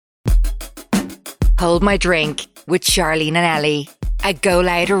Hold My Drink with Charlene and Ellie, a Go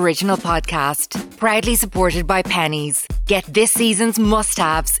Loud original podcast, proudly supported by Pennies. Get this season's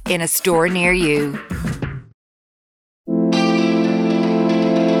must-haves in a store near you.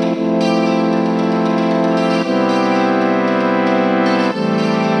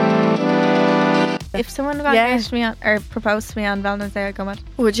 If someone got engaged to me or proposed to me on Valentine's Day, I'd go mad.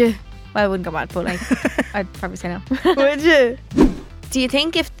 Would you? Well, I wouldn't go mad, but like, I'd probably say no. Would you? Do you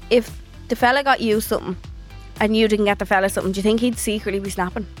think if the fella got you something and you didn't get the fella something, do you think he'd secretly be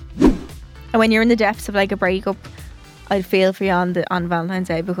snapping? And when you're in the depths of like a breakup, I'd feel for you on Valentine's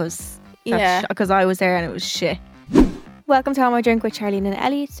Day because I was there and it was shit. Welcome to Hold My Drink with Charlene and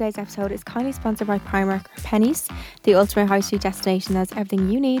Ellie. Today's episode is kindly sponsored by Primark Pennies, the ultimate high street destination that's everything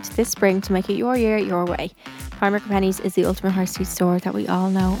you need this spring to make it your year, your way. Primark Pennies is the ultimate high street store that we all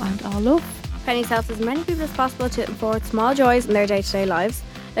know and all love. Pennies helps as many people as possible to afford small joys in their day-to-day lives.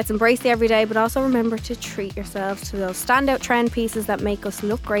 Let's embrace the everyday, but also remember to treat yourselves to those standout trend pieces that make us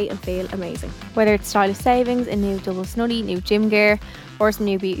look great and feel amazing. Whether it's stylish savings, a new double snuddy, new gym gear, or some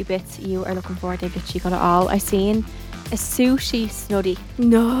new beauty bits you are looking for, they've literally got it all. I seen a sushi snuddy.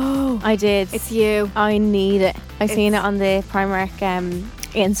 No, I did. it's you. I need it. I seen it on the Primark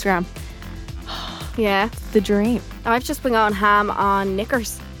Instagram. Yeah, The dream. I've just been going ham on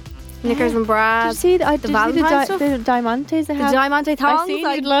knickers and Did you bras. see the Valentine stuff? the diamantes they The have? diamante thongs. I seen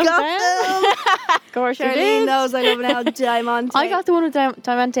I you'd love got them. Of course you Charlene did. knows I love an old diamante. I got the one with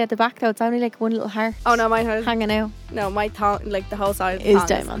diamante at the back though. It's only like one little heart. Oh no, mine has. Hanging out. No, my thong, like the whole side of the Is thong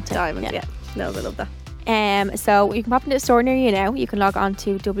diamante. Diamond, Yeah. yeah. No, I love that. So you can pop into a store near you now. You can log on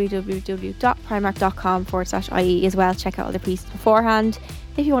to www.primark.com/ie as well. Check out other pieces beforehand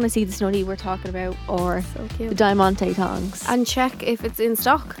if you want to see the snuddy we're talking about, or So the cute. diamante tongs. And check if it's in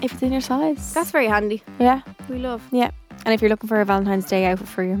stock. If it's in your size. That's very handy. Yeah. We love. Yeah. And if you're looking for a Valentine's Day outfit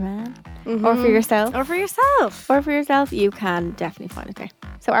for your man or for yourself, Or for yourself. you can definitely find it there.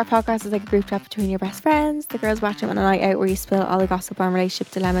 So our podcast is like a group chat between your best friends, the girls watching on a night out where you spill all the gossip on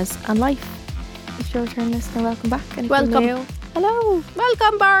relationship dilemmas and life. If you're a return listener, welcome back. And if you're Welcome. new, hello.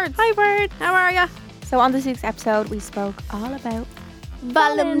 Welcome, birds. Hi, Bird. How are you? So on this week's episode, we spoke all about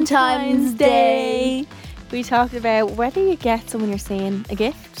Valentine's Day. We talked about whether you get someone you're seeing a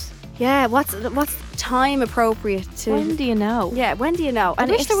gift. Yeah, what's time appropriate to... When do you know? Yeah, when do you know? I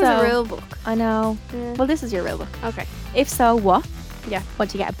And wish if there was so- a rule book. I know. Yeah. Well, this is your real book. Okay. If so, what? Yeah. What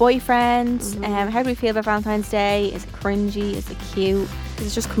do you get? A boyfriend? How do we feel about Valentine's Day? Is it cringy? Is it cute?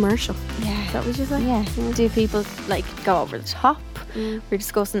 It's just commercial. Yeah. Is that what you say? Yeah. Do people like go over the top? We're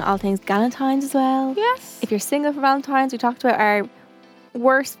discussing all things Galentine's as well. Yes. If you're single for Valentine's, we talked about our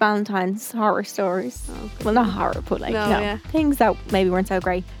worst Valentine's horror stories. Well, not horror, but like No, yeah. things that maybe weren't so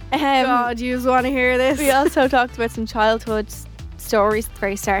great. God, you just want to hear this. We also talked about some childhood stories at the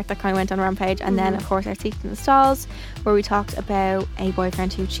very start that kind of went on a rampage, and then of course our Secret in the Stalls, where we talked about a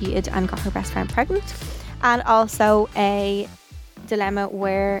boyfriend who cheated and got her best friend pregnant, and also a dilemma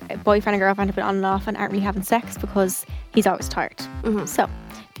where a boyfriend and girlfriend have been on and off and aren't really having sex because he's always tired. So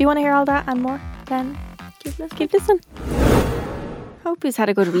if you want to hear all that and more, then keep listening. Hope you've had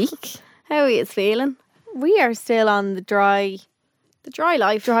a good week. How are you feeling? We are still on the dry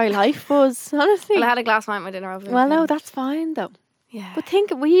life. buzz, honestly. Well, I had a glass of wine at my dinner over the Well, no, weekend. that's fine though. Yeah. But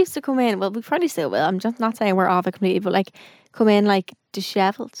think, we used to come in, well, we probably still will. I'm just not saying we're off it completely, but like come in like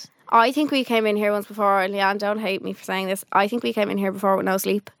dishevelled. I think we came in here once before, and Leanne, don't hate me for saying this. I think we came in here before with no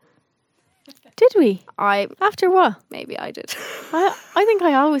sleep. Did we? After what? Maybe I did. I think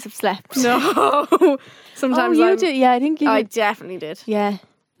I always have slept. No. Sometimes you did. Yeah, I think you I did. definitely did. Yeah.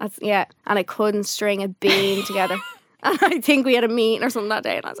 And I couldn't string a bean together. And I think we had a meeting or something that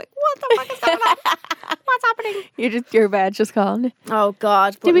day, and I was like, "What the fuck is going on? What's happening?" Your bed just calling you. Oh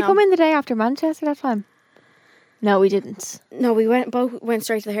God! Did we come in the day after Manchester that time? No, we didn't. No, we both went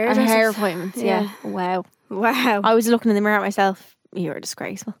straight to the Our hairdresser. hair appointments, yeah. Wow. Wow. I was looking in the mirror at myself. You were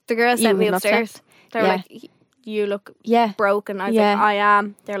disgraceful. The girls You sent me would not upstairs. slept. They were Yeah. like, "You look Yeah. broken." I was Yeah. like, "I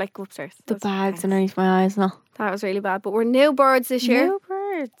am." They're like, "Go upstairs." The I was bags like, underneath my eyes and all. That was really bad. But we're new birds this year. New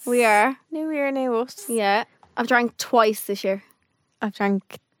birds. We are. New year, new us. Yeah. I've drank twice this year. I've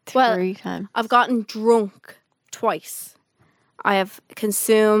drank Well, 3 times. I've gotten drunk twice. I have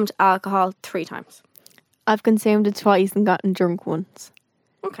consumed alcohol 3 times. I've consumed it twice and gotten drunk once.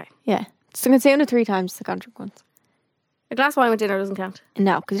 Okay. Yeah. So consumed it 3 times and gotten drunk once. A glass of wine with dinner doesn't count.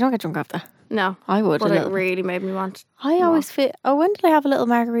 No, because you don't get drunk after. No. I would. But a it little. really made me want. I always fit. Oh, when did I have a little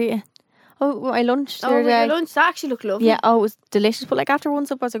margarita? Oh, my lunch the other with day. your lunch, that actually looked lovely. Yeah, oh, it was delicious. But like after one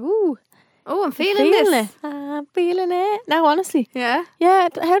sip, I was like, ooh, Oh, I'm feeling this. it. I'm feeling it. No, honestly. Yeah. Yeah,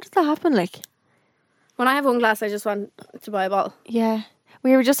 how does that happen? Like, When I have one glass, I just want to buy a bottle. yeah.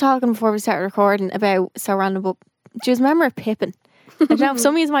 We were just talking before we started recording about so random, but do you remember Pippin? I don't know,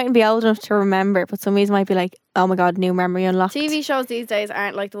 some of you mightn't be old enough to remember, but some of you might be like, oh my god, new memory unlocked. TV shows these days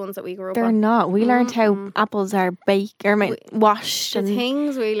aren't like the ones that we grew up They're on. not. We learned how apples are baked or washed. The And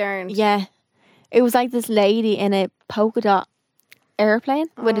things we learned. yeah. It was like this lady in a polka dot airplane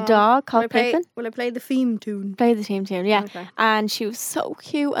with a dog called Pippin. Will I play the theme tune? Played the team tune, yeah. Okay. And she was so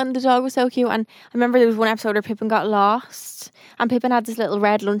cute and the dog was so cute. And I remember there was one episode where Pippin got lost and Pippin had this little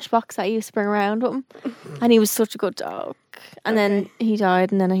red lunchbox that he used to bring around with him. And he was such a good dog. And then he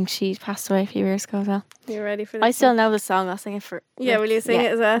died and then I think she passed away a few years ago as well. You ready for this? I still know the song. I'll sing it for... Yeah, will you sing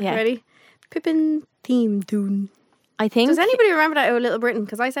it as well? Yeah. Ready? Pippin theme tune. I think... Does anybody remember that out Little Britain?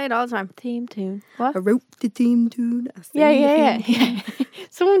 Because I say it all the time. Theme tune. What? I wrote the theme tune. I sang Yeah. the theme tune.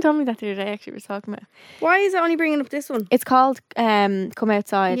 Someone told me that the other day actually we were talking about. Why is it only bringing up this one? It's called Come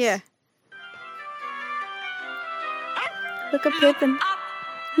Outside. Yeah. Look at Pippin.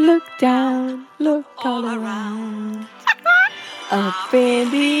 Look down, look all around. Up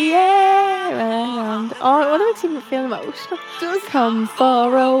in the air and oh, what makes you feel emotional? Just come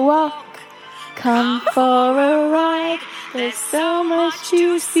for a walk, come for a ride. There's so much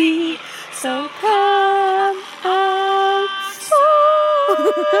to see, so come outside.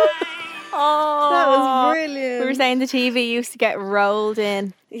 Oh, That was brilliant. We were saying the TV used to get rolled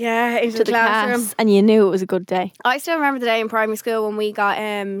in Yeah, into to the the classroom. class, and you knew it was a good day. I still remember the day in primary school when we got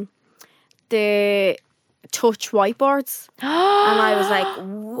the touch whiteboards, and I was like,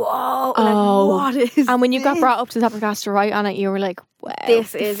 "Whoa!" Oh. Like, what is? And when you got this? brought up to the top of the class to write on it, you were like, wow.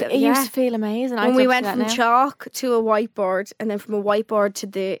 This is- It yeah. used to feel amazing. When we went from from chalk to a whiteboard, and then from a whiteboard to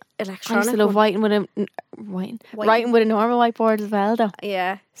the I electronic used to love one. writing with a normal whiteboard as well, though.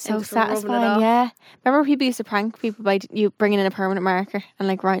 Yeah, So and just rubbing it satisfying, off. yeah. Remember people used to prank people by you bringing in a permanent marker and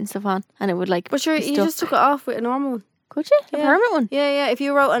like writing stuff on, and it would like. But sure, be you stuck. just took it off with a normal one. Could you a Yeah. permanent one? Yeah. If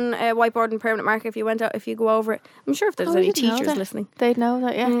you wrote on a whiteboard and permanent marker, if you went out, if you go over it, I'm sure if there's Oh, I any didn't know teachers that. listening. They'd know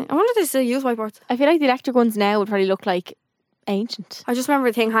that, yeah. I wonder if they still use whiteboards. I feel like the electric ones now would probably look like ancient. I just remember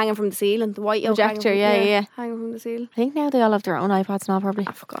a thing hanging from the ceiling, the white yolk Projector, hanging from, yeah. hanging from the ceiling. I think now they all have their own iPads now, probably.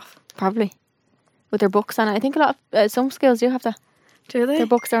 Ah, fuck off. Probably. With their books on it. I think a lot of some schools do have that. Do they? Their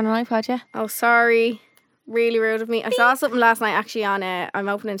books are on an iPad, yeah. Oh, sorry. Really rude of me. I saw something last night actually on I'm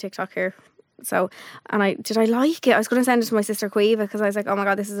opening TikTok here. So, and I like it. I was going to send it to my sister Quiva because I was like, oh my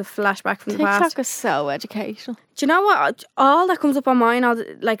god, this is a flashback from the past. TikTok is so educational. Do you know what? All that comes up on mine,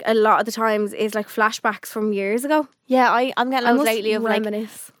 like a lot of the times, is like flashbacks from years ago. Yeah, I'm getting I loads must lately of like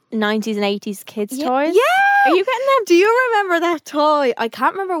reminisce. 90s and 80s kids Yeah. toys. Yeah. Are you getting them? Do you remember that toy? I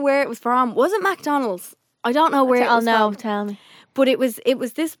can't remember where it was from. Was it McDonald's? I don't know where it I'll was know, from. tell me. But it was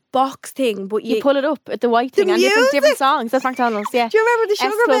this box thing. But You pull it up at the white thing and different music. songs. That's McDonald's, yeah. Do you remember the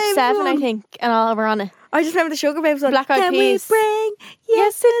Sugar S Club Babes 7, I one? think, and all over on it. I just remember the Sugar Babes one. Black Eyed Can Peas. we bring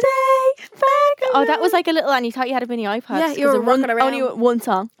yesterday back Oh, that was like a little, and you thought you had a mini iPad. Yeah, you 'cause were of one, rocking around. only one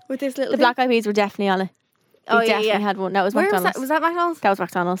song. with this little The Black Eyed Peas were definitely on it. They Oh, yeah, definitely yeah. had one. That was Where was McDonald's. that? Was that McDonald's? That was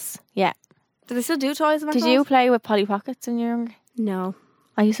McDonald's, yeah. Do they still do toys at Did McDonald's? you play with Polly Pockets when you were younger? No.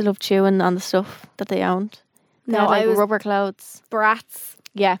 I used to love chewing on the stuff that they owned. They No, had, like I was rubber clothes. brats.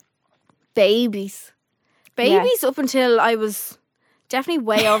 Yeah. Babies. Babies up until I was definitely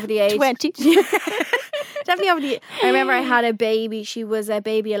way over the age. 20. Definitely over the I remember I had a baby. She was a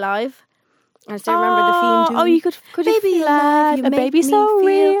baby alive. I still remember the theme tune. Oh, you could you Baby feel alive, you a make baby me so feel-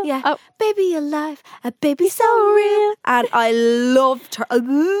 real. yeah. Oh, Baby alive, a baby so real. And I loved her. I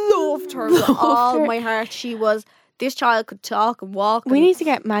loved her with all her. my heart. She was, this child could talk and walk. we and need to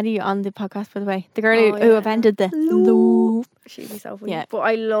get Maddie on the podcast, by the way. The girl Oh, who yeah. invented the Love. She'd be so funny. Yeah. But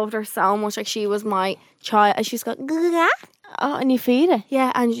I loved her so much. Like, she was my child. And she's got, Oh, and you feed it.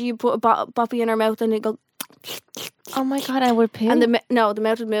 yeah, and you put a boppy in her mouth and it go, Oh my god, I would poo. and the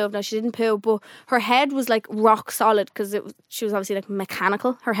mouth would move. Now, she didn't poo, but her head was like rock solid because she was obviously like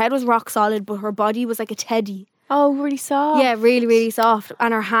mechanical. Her head was rock solid, but her body was like a teddy. Oh, really soft. Yeah, really, really soft.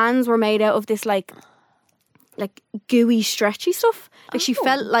 And her hands were made out of this like gooey, stretchy stuff. Like, she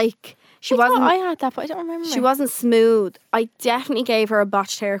felt like she I thought wasn't. I had that, but I don't remember. She wasn't smooth. I definitely gave her a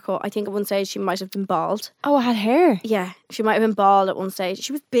botched haircut. I think at one stage she might have been bald. Oh, I had hair. Yeah, she might have been bald at one stage.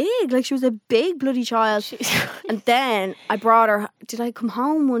 She was big. Like, she was a big bloody child. And then I brought her. Did I come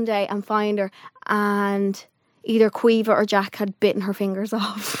home one day and find her? And either Quiva or Jack had bitten her fingers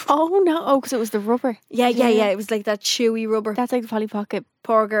off. Oh no! Oh, because it was the rubber. Yeah. It was like that chewy rubber. That's like the Polly Pocket.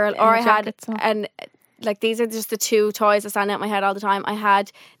 Poor girl. Or I had, jacket, so. and like, these are just the two toys that stand out in my head all the time. I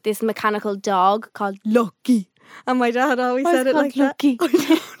had this mechanical dog called Lucky, and my dad always Why is said it it called like Lucky?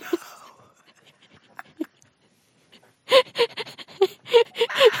 that. I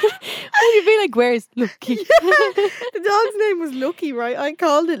don't know. You'd be like, where's Lucky? The dog's name was Lucky, right? I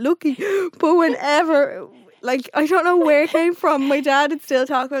called it Lucky. But whenever, like, I don't know where it came from, my dad would still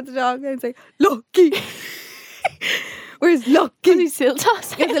talk about the dog and say, Lucky. Where's Lucky? He's still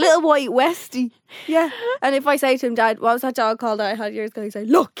tossing. It's a little white Westie. Yeah. And if I say to him, Dad, what was that dog called that I had years ago? He'd say,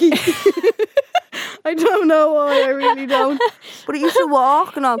 Lucky. I don't know why, I really don't. But it used to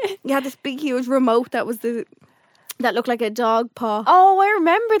walk and all. You had this big, huge remote that looked like a dog paw. Oh, I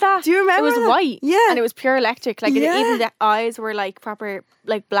remember that. Do you remember It was that? white. Yeah. And it was pure electric. Like, Yeah. even the eyes were like proper,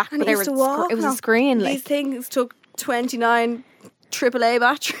 like black, And but it they were, used to walk it was a now. screen. These Like, things took 29 AAA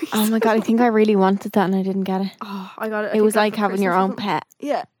batteries. oh my God, I think I really wanted that and I didn't get it. Oh, I got it. I It think was that like for having your Christmas or own something. pet.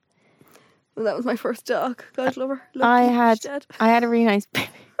 Yeah. Well, that was my first dog. God love her. I Lucky, had she's dead. a really nice baby.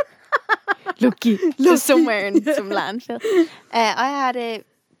 Lucky. Just somewhere in some landfill. I had a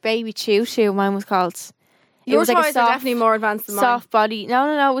baby Choo Choo, mine was called. It Your was like toys a are soft, definitely more advanced than mine. soft body.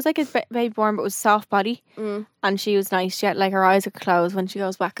 No. It was like a baby born, but it was soft body. Mm. And she was nice. She had like her eyes are closed when she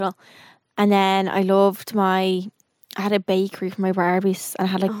goes back and all. And then I had a bakery for my Barbies and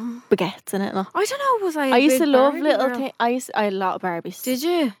I had like baguettes in it and all. I don't know, was I a I used big to love Barbie little girl? things. I had a lot of Barbies. Did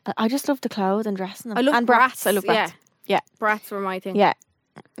you? I just loved the clothes and dressing them. I love and brats. I love brats. Brats were my thing. Yeah.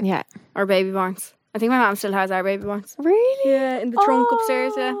 Yeah. Or baby borns. I think my mum still has our baby borns. Really? Yeah, in the trunk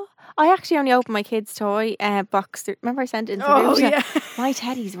upstairs, yeah. Oh. I actually only opened my kids' toy box. Remember I sent it into the Oh, group chat? yeah. My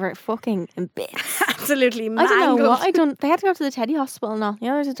teddies were fucking in bits. Absolutely I mangled. don't know what. They had to go to the teddy hospital now. You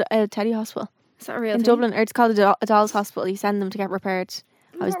know, there's a teddy hospital Is that a real in thing? Dublin. Or it's called a doll's hospital. You send them to get repaired.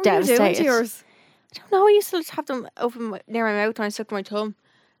 I was What were you doing devastated. to yours? I don't know. I used to just have them open near my mouth when I stuck my tongue.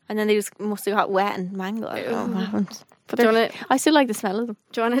 And then they just must have got wet and mangled. I don't know what happened. But Do you they're- wanna- I still like the smell of them.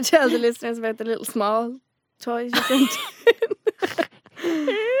 Do you want to tell the listeners about the little small toys you sent?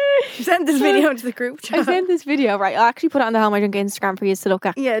 You sent this video to the group I chat. sent this video, right? I'll actually put it on the Home I Drink Instagram for you to look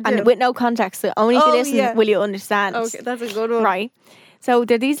at. Yeah, do. And with no context. So only if you Oh, listen yeah. will you understand. Okay, that's a good one. Right. So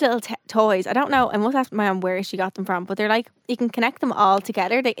they're these little toys. I don't know. I must ask my mum where she got them from. But they're like, you can connect them all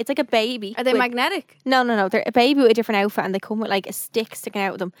together. It's like a baby. Are they with- magnetic? No. They're a baby with a different outfit. And they come with like a stick sticking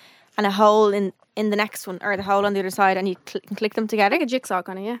out of them. And a hole in the next one. Or the hole on the other side. And you can click them together. Like a jigsaw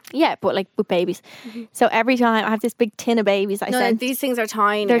kind of, yeah. Yeah, but like with babies. So every time I have this big tin of babies I No, sent. these things are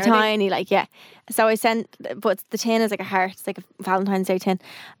tiny. They're are they? tiny, like, yeah. So I sent, but the tin is like a heart. It's like a Valentine's Day tin.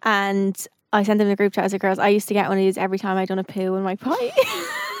 And I sent them in the group chat as a girls. I used to get one of these every time I done a poo in my potty. Every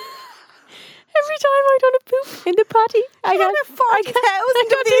time I done a poop in the potty, I got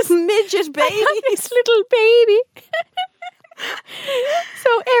 40,000 of these midget I got babies. this little baby. So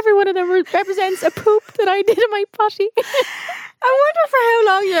every one of them represents a poop that I did in my potty. I wonder for how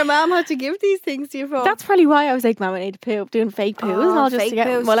long your mum had to give these things to you for. That's probably why I was like, Mum, I need to poop, doing fake poos and all just fake to get.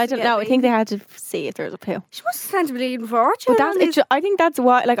 poos Well, I just to don't get know. I baby. think they had to see if there was a poo. She must have sent a bleeding fortune. But that's it. I think that's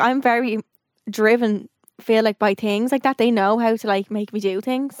why. Like, I'm very driven. Feel like by things like that, they know how to like make me do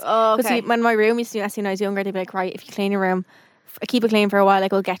things. Oh, Because okay. when my room used to do that when I was younger, they'd be like, right, if you clean your room, keep it clean for a while,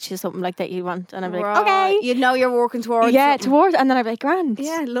 like, we'll get you something like that you want. And I'd be like, Right. okay. You know you're working towards Yeah, something. towards, and then I'd be like, grand.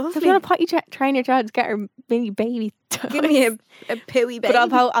 Yeah, So if lovely. you want to potty train your child to get her mini baby toys. Give me a pooey baby.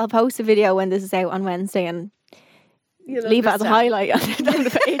 But I'll post a video when this is out on Wednesday and You'll leave it as a understand. highlight on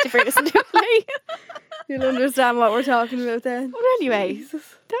the page if you're listening to it. You'll understand what we're talking about then. But anyway,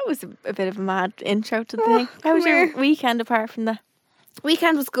 that was a bit of a mad intro to the thing. How was come your here. weekend apart from that?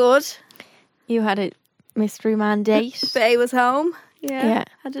 Weekend was good. You had a mystery man date. Faye was home. Yeah. Yeah.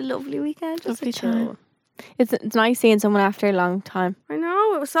 Had a lovely weekend. Just Lovely a chill. time. It's nice seeing someone after a long time. I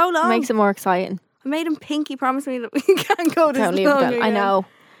know, it was so long. It makes it more exciting. I made him pinky promise me that we can't go this Totally long I again. know.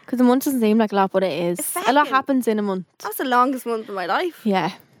 Because a month doesn't seem like a lot, but it is. A lot second. happens in a month. That's the longest month of my life.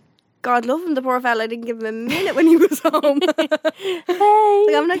 Yeah. God love him, the poor fella. I didn't give him a minute when he was home. Hey.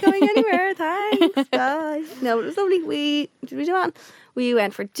 Like, I'm not going anywhere, thanks. Bye. No, it was lovely. Did we do that? We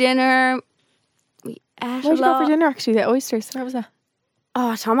went for dinner. We ate Where'd a you go lot. for dinner actually? The oysters. What was that?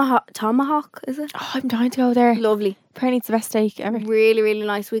 Oh, Tomahawk, is it? Oh, I'm dying to go there. Lovely. Apparently it's the best steak ever. Really, really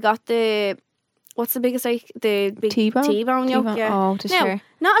nice. We got what's the biggest steak? The big T-bone? T-bone yoke, T-bone. yeah. Oh, to Now, share.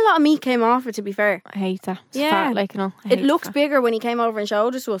 not a lot of meat came off it, to be fair. I hate that. It's Yeah. fat, like, you know. I It hate looked fat. bigger when he came over and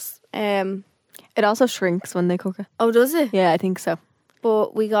showed it to us. It also shrinks when they cook it. Oh, does it? Yeah, I think so.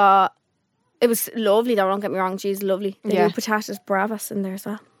 But we got... It was lovely though, don't get me wrong. Cheese, lovely. They Yeah. do patatas bravas in there as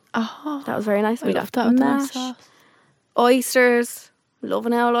well. Oh, That was very nice. I We love got that with the mash, nice sauce. oysters. Love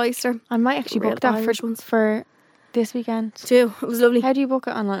an old oyster. I might actually Real book that Irish ones. for this weekend. Too. It was lovely. How do you book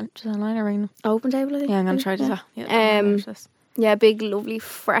it online? Just online or ring them? Open table, I think. Yeah, I'm going to try to do that. Yeah, Um, I'm gonna Yeah, big, lovely,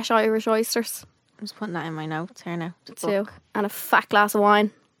 fresh Irish oysters just putting that in my notes here now. to too. book. And a fat glass of wine.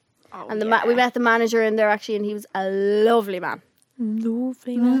 Oh, And yeah. we met the manager in there actually, and he was a lovely man.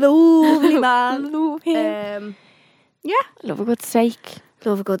 Lovely man. Lovely man. Love him. Yeah. Love a good steak.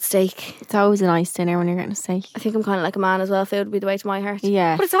 Love a good steak. It's always a nice dinner when you're getting a steak. I think I'm kind of like a man as well. Food would be the way to my heart.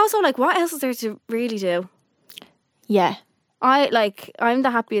 Yeah. But it's also like, what else is there to really do? Yeah. I'm the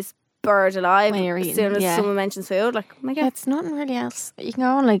happiest bird alive When you're as eating, soon as yeah. someone mentions food. Like, oh my Yeah, God. it's nothing really else. You can go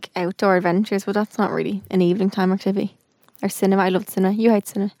on like outdoor adventures, but that's not really an evening time activity. Or cinema. I love cinema. You hate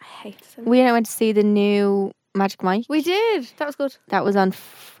cinema. I hate this. We went to see the new Magic Mike. We did. That was good. That was on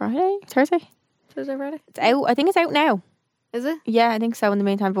Thursday. Thursday, Friday. It's out. I think it's out now. Is it? Yeah, I think so. In the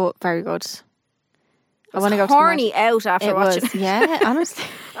meantime, but very good. I was want to go horny out after to the watching was, yeah, honestly.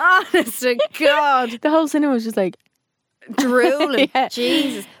 Honest to God. The whole cinema was just like, Drooling. Yeah.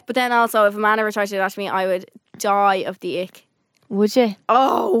 Jesus. But then also, if a man ever tried to do that to me, I would die of the ick. would you?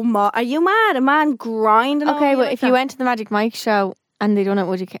 Oh my! Are you mad? A man grinding? Okay, on but like if you that? went to the Magic Mike show and they done it,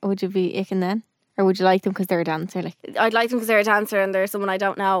 would you be icking then? Or would you like them because they're a dancer? Like, I'd like them because they're a dancer and they're someone I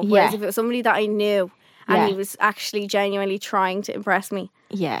don't know. Whereas Yeah. if it was somebody that I knew and Yeah. he was actually genuinely trying to impress me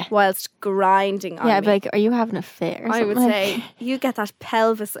yeah. whilst grinding on Yeah, me, I'd be like, are you having a fit or I something? would Like- say, you get that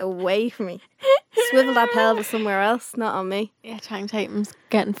pelvis away from me. Swivel that pelvis somewhere else, not on me. yeah, Channing Tatum's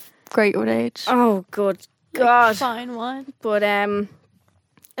getting great with age. Oh, good God. Fine one. But,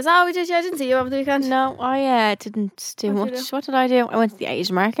 is that what we did? Yeah, I didn't see you over the weekend. No, I didn't do What did you much. What did I do? I went to the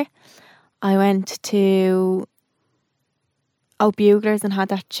Asian market. I went to Bugler's and had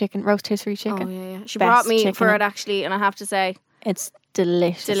that rotisserie chicken. Oh, yeah. She Best brought me chicken for in- it, actually, and I have to say, It's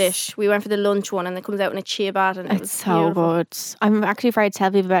delicious. delish. We went for the lunch one and it comes out in a chia bat and it was It's so beautiful. good. I'm actually afraid to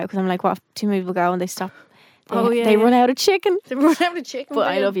tell people about it because I'm like, what if too many people go and they stop? They, yeah. run out of chicken. They run out of chicken. But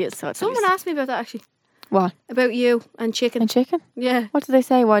I do. love you, so it's Someone nice. asked me about that, actually. What? About you and chicken. And chicken? Yeah. What did they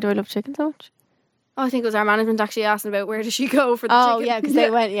say? Why do I love chicken so much? Oh, I think it was our management actually asking about where does she go for the Oh, chicken. yeah, because they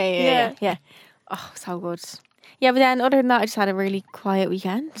went, yeah. Oh, so good. Yeah, but then other than that, I just had a really quiet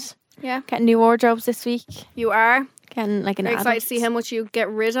weekend. Yeah. Getting new wardrobes this week. You are. Getting like an Very excited to see how much you get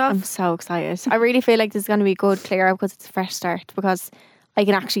rid of. I'm so excited. I really feel like this is going to be a good clear out because it's a fresh start. Because I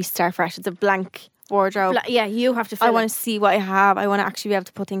can actually start fresh. It's a blank wardrobe. Yeah, you have to fill I want to see what I have. I want to actually be able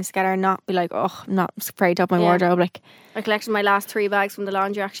to put things together and not be like, oh, I'm not afraid to up my Yeah. wardrobe. Like, I collected my last 3 bags from the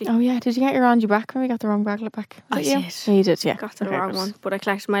laundry, actually. oh yeah, did you get your laundry back? When we got the wrong bag back? Was I it you? did. Yeah, you did, yeah. Got the Okay, wrong good. one. But I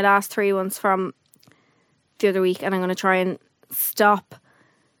collected my last 3 ones from the other week and I'm going to try and stop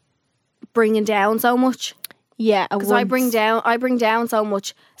bringing down so much. Yeah, Because I bring down so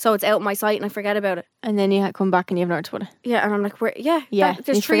much so it's out my sight and I forget about it. and then you come back and you have nowhere to put it. Yeah, and I'm like, where? Yeah, Yeah,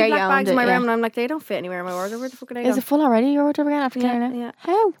 there's you 3 forget you black bags owned in it, my yeah. room and I'm like, they don't fit anywhere in my wardrobe. Where the fuck are they Is going? it full already, your wardrobe again after Yeah, clearing it? yeah.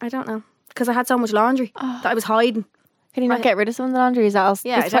 How? I don't know. Because I had so much laundry that I was hiding. Can you not I- get rid of some of the laundry? Is that else?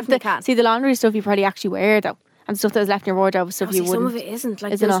 Yeah, I definitely can. See, the laundry stuff you probably actually wear though. And stuff that was left in your wardrobe was stuff Oh, you see, some wouldn't. of it isn't.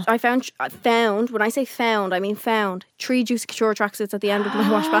 Like Is it there's- not? I found, when I say found, I mean found 3 Juicy Couture tracksuits at the end of my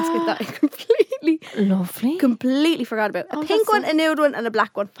wash basket that I Lovely. completely forgot about. A Oh, pink that's one, a nude one, and a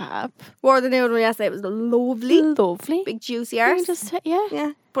black one. Fab. Wore the nude one yesterday. It was lovely. Lovely. Big juicy You arse. just, yeah.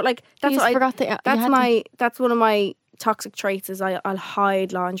 Yeah. But like, that's You what just I forgot that you That's had to- my. That's one of my toxic traits is I'll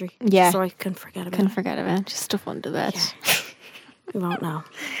hide laundry. Yeah. So I can forget about Can it. forget about it. Just stuff under the bed. You won't know.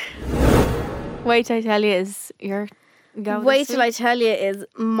 Wait till I tell you is your go. Wait till I tell you is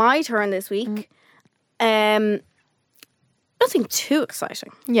my turn this week. Nothing too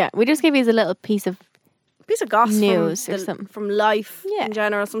exciting. Yeah, we just gave you a little piece of. Piece of gossip News from or something. from life Yeah. in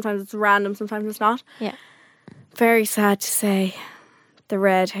general. Sometimes it's random, sometimes it's not. Yeah. Very sad to say, the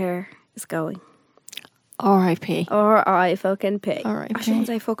red hair is going. R.I.P. R.I.P. R.I.P. I shouldn't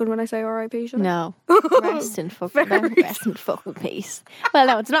say fucking when I say R.I.P. Should I? No. Rest in fucking peace. Well,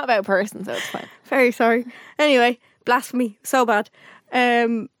 no, it's not about a person, so it's fine. Very sorry. Anyway, blasphemy, so bad.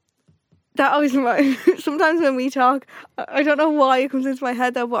 That always sometimes when we talk, I don't know why it comes into my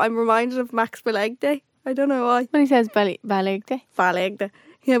head though, but I'm reminded of Max Belegde. I don't know why. When he says Balegde. Belegde.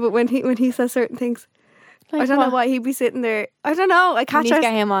 Yeah, but when he says certain things, Like I don't know what? why he'd be sitting there. I don't know. We need to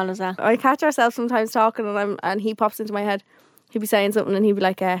get him on as well. I catch ourselves sometimes talking, and he pops into my head. He'd be saying something, and he'd be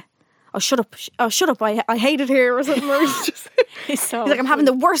like, "Oh, shut up! Oh, shut up! I hate it here," or something. Or he's just, He's like, "I'm having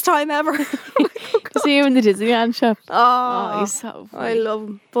the worst time ever." See him in the Disneyland shop. Oh, He's so funny. I love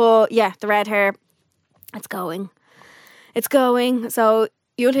him. But yeah, the red hair, it's going. It's going. So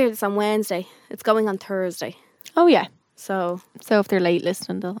you'll hear this on Wednesday. It's going on Thursday. Oh yeah. So So if they're late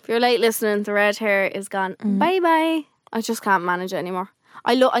listening, they'll. if you're late listening, the red hair is gone. Bye bye. I just can't manage it anymore.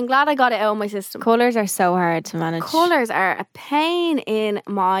 I'm glad I got it out of my system. Colours are so hard to manage. Colours are a pain in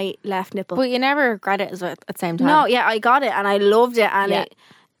my left nipple. But you never regret it as well at the same time. No, yeah, I got it and I loved it and Yeah. it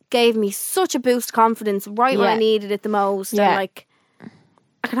gave me such a boost of confidence right when I Yeah. needed it the most. Yeah. And like,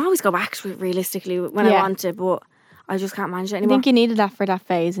 I can always go back to it realistically when I Yeah. want to, but I just can't manage it I anymore. think you needed that for that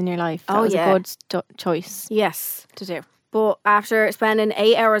phase in your life. That Oh, was yeah. a good choice Yes. to do. But after spending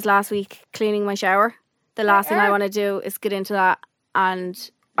 8 hours last week cleaning my shower, the last thing I hours? want to do is get into that. And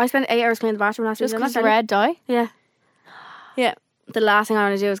I spent 8 hours cleaning the bathroom last Just week. because the red dye? Yeah. Yeah. The last thing I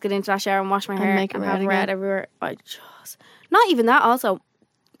want to do is get into that shower and wash my And hair make it and red have red again. everywhere. I just... Not even that, also.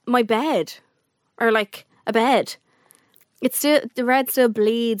 My bed. Or like a bed. It's still... The red still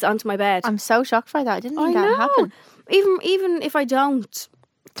bleeds onto my bed. I'm so shocked by that. I didn't I think that know. happened. Even if I don't...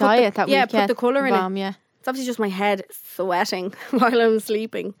 Dye it that week. put the colour in it. Balm, yeah. It's obviously just my head sweating while I'm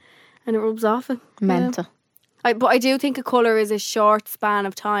sleeping. And it rubs off it. Mental. But I do think a colour is a short span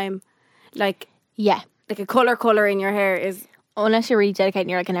of time. Like Yeah. a colour in your hair is... Unless you're rededicating,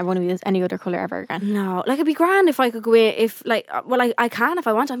 you're like, I never want to use any other colour ever again. No. Like, it'd be grand if I could go in, I can if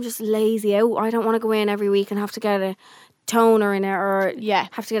I want. I'm just lazy out. I don't want to go in every week and have to get a toner in it or Yeah.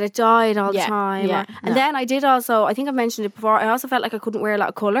 have to get it dyed all the Yeah, time. yeah, And no. then I did also, I think I mentioned it before, I also felt like I couldn't wear a lot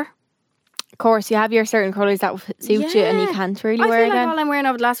of colour. Of course, you have your certain colours that will suit you and you Yeah. can't really I wear feel like again. all I'm wearing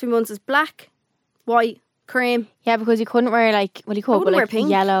over the last few months is black, white, cream. Yeah, because you couldn't wear like, well, you could, but wouldn't wear like pink.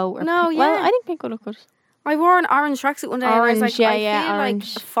 yellow or No, pink. Well, yeah. I think pink would look good. I wore an orange tracksuit one day and I was Orange, like, I yeah, feel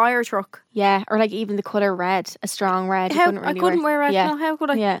orange. like a fire truck. Yeah, or like even the colour red, a strong red. You How, couldn't really I couldn't wear red. Yeah. No, how could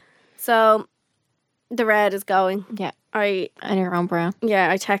I? Yeah, So the red is going. yeah. I And your own brown.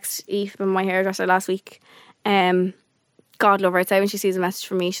 text Eve, my hairdresser, last week. God love her. I'd say when she sees a message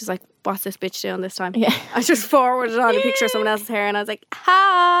from me, she's like, "What's this bitch doing this time?" Yeah. I just forwarded on a picture of someone else's hair, and I was like,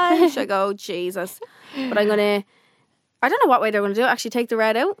 "Hi." Should I go? Jesus. But I'm gonna. I don't know what way they're gonna do it. Actually, take the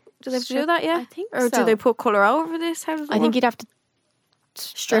red out. Do they have to do that? Yeah. I think Or do so. they put colour over this? How does it I think work? you'd have to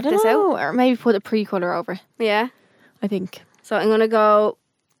strip I don't this know, out. or maybe put a pre-colour over. Yeah. I think. So I'm gonna go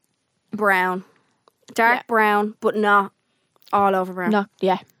brown, dark Yeah. brown, but not all over brown. No,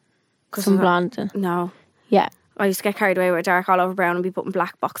 yeah, 'Cause some I'm not- blonde. No. Yeah. I used to get carried away with dark all over brown and be putting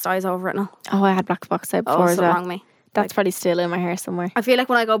black box dyes over it now. Oh, I had black box dye before Oh, as so well. wrong me. That's probably still in my hair somewhere. I feel like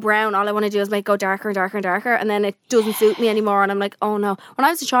when I go brown, all I want to do is make it go darker and darker and darker, and then it doesn't suit me anymore. And I'm like, oh no. When I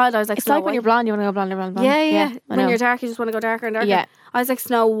was a child, I was like, It's Snow like when White. you're blonde, you want to go blonde, blonde, blonde. Yeah. I When know. you're dark, you just want to go darker and darker. Yeah. I was like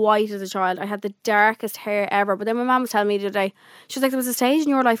Snow White as a child. I had the darkest hair ever. But then my mum was telling me the other day, she was like, there was a stage in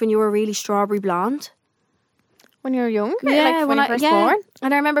your life when you were really strawberry blonde. When you're younger, like when you first born.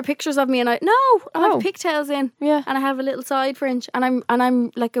 And I remember pictures of me, and I have Oh. pigtails in, Yeah. and I have a little side fringe, and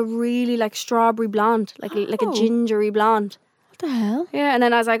I'm like a really like strawberry blonde, like a Oh. gingery blonde. What the hell? Yeah, and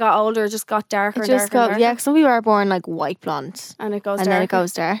then as I got older, it just got darker It and just darker. goes, and yeah, darker. some people are born like white blonde. And it goes And darker. then it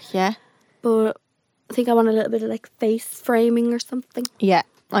goes dark, yeah. But I think I want a little bit of like face framing or something. Yeah.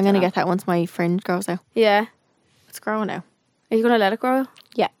 I'm going to get that once my fringe grows out. Yeah. It's growing now. Are you gonna let it grow?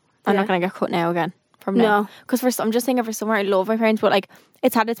 Yeah. I'm Yeah. not going to get cut now again. From now. No. Because I'm just thinking for summer, I love my fringe, but like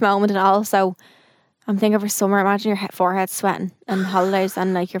it's had its moment and all. So I'm thinking for summer, imagine your forehead sweating and holidays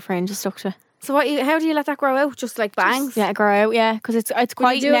and like your fringe is stuck to. So how do you let that grow out? Just like bangs? Yeah, grow out, yeah. Because it's Will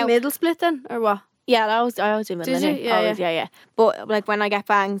quite you do now. a middle split then, or what? Yeah, I always do middle. Did you? anyway. Yeah, Always, yeah. But like when I get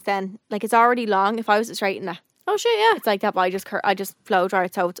bangs, then like it's already long. If I was to straighten that, Oh shit, yeah. it's like that. But I just blow dry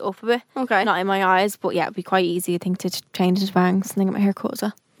it so it's up a bit. Okay. Not in my eyes, but yeah, it'd be quite easy. I think to change into bangs and then get my hair cut as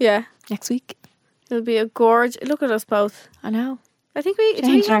well Yeah. next week. It'll be a gorge. Look at us both. I know. I think do we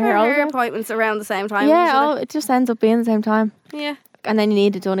Change our have hair our all hair the time. appointments around the same time. Yeah, as each other? it just ends up being the same time, Yeah. and then you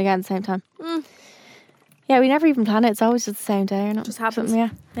need it done again at the same time. Mm. Yeah, we never even plan it. It's always just the same day, or not? Just happens.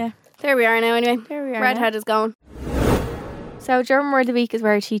 Something, yeah. There we are now. Anyway, There we are. redhead is going. So German word of the week is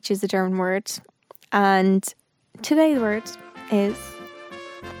where I teach you the German word, and today the word is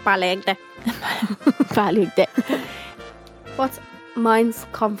Balegde. Valugde. What's mine's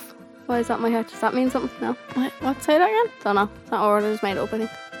comf? Why is that in my head? Does that mean something? No. What? Say that again? Don't know. It's not a word. I just made it up. I think.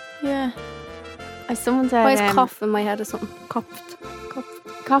 Yeah. As someone said, Why is cough in my head or something? Coughed.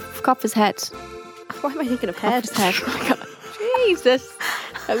 Cough his head. Why am I thinking of Cough head? his head. Oh my God. Jesus.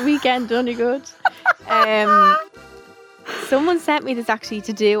 A weekend done you good. Someone sent me this actually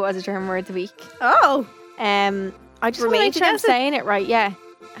to do as a German word of the week. Oh. I just For want to me make to sure I'm guess it? saying it right. Yeah.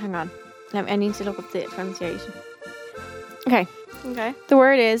 Hang on. I need to look up the pronunciation. Okay. Okay. The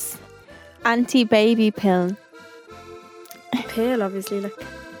word is anti-baby pill. Pill, obviously. Like.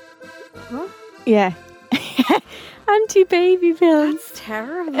 What? Yeah. Anti-baby pill. That's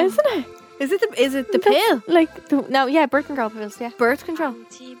terrible. Isn't it? Is it the That's pill? Like, birth control pills, yeah. Birth control.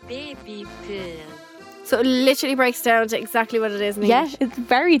 Anti-baby pill. So it literally breaks down to exactly what it is in Yeah, English. it's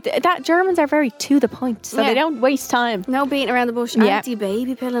very, that Germans are very to the point, so Yeah. they don't waste time. No beating around the bush. Yeah.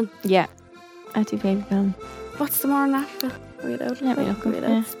 Anti-baby pilling. Yeah. Anti-baby pill. What's the more natural? Are we allowed? Let me look Are we up,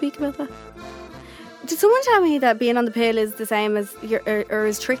 allowed yeah. to speak about that? Did someone tell me that being on the pill is the same as or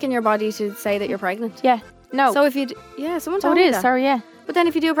is tricking your body to say that you're pregnant? Yeah. No. So if you, someone Oh, told it me is. that. Sorry, yeah. But then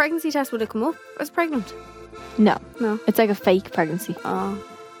if you do a pregnancy test, would it come up as pregnant? No. No. It's like a fake pregnancy. Oh.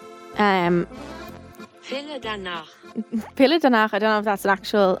 Pille danach. Pille danach, I don't know if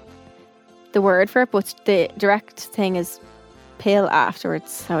that's the word for it, but the direct thing is pill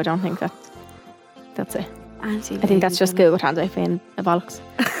afterwards. So I don't think that's it. I think that's just Google Translate being a bollocks.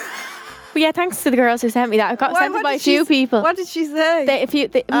 But yeah, thanks to the girls who sent me that. I got sent it by a few people. What did she say?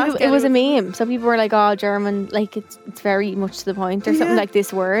 It was a meme. So people were like, "Oh, German, like it's very much to the point," or something like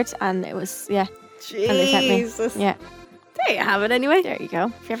this word, and it was And they sent me. Jesus. Yeah, There you have it anyway. there you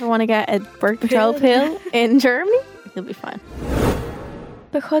go. If you ever want to get a birth control pill in Germany, you'll be fine.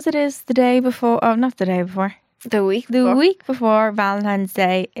 Because it is the day before. Oh, not the day before. The week The week before Valentine's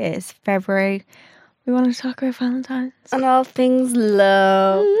Day is February. We want to talk about Valentine's. And all things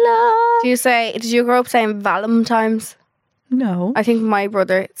love. Did you grow up saying Valentimes? No. I think my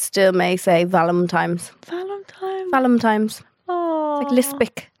brother still may say Valentimes. Valentine. Valentimes. Oh. Like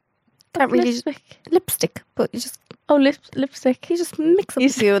lipstick. Can't really Lipstick. lipstick, but you just Lipstick. mix up a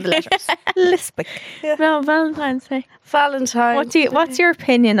few of the letters. Lipstick. Yeah. No, Valentine's Day. Valentine's. What's your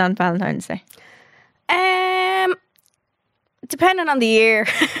opinion on Valentine's Day? Depending on the year,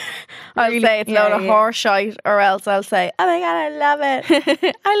 I'll Really? say it's a load of horse shite, or else I'll say, oh my god, I love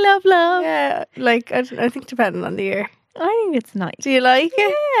it. I love love. Yeah, like I think depending on the year. I think it's nice. Do you like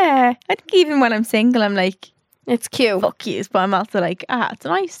it? Yeah. I think even when I'm single, I'm like, It's cute. fuck yous, but I'm also like, it's a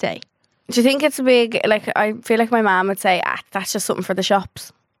nice day. Do you think it's a big, like, I feel like my mum would say, that's just something for the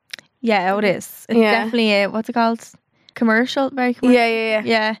shops. Yeah, it is. It's Yeah. definitely a, what's it called? Commercial? Very commercial. Yeah.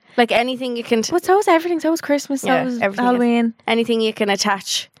 Yeah. Like anything you can, But so is everything. So is Christmas. So Yeah, is everything is. Halloween. anything you can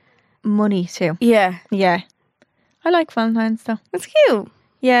attach. Money too. Yeah. Yeah. I like Valentine's though. It's cute.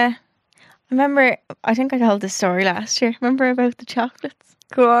 Yeah. I remember, I think I told this story last year. Remember about the chocolates?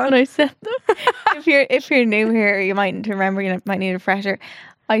 Go on. When I sent them. if you're new here, you mightn't remember. You might need a refresher.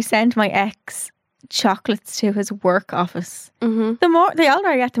 I sent my ex chocolates to his work office. Mm-hmm. The older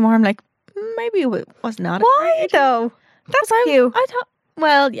I get, the more I'm like, maybe it was not. Why though? That's cute. I thought,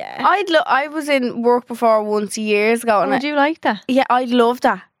 well, yeah. I was in work before once years ago, and Would you like that? I love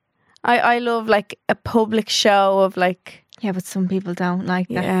that. I love like a public show of like, Yeah, but some people don't like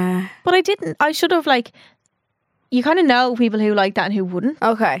that. yeah. But I didn't. I should have like. You kind of know people who like that and who wouldn't.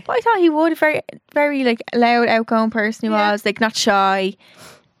 Okay. But I thought he would. Very, very like loud, outgoing person he was. Like not shy.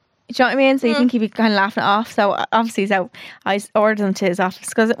 Do you know what I mean? So you think he'd be kind of laughing it off. So obviously, I ordered him to his office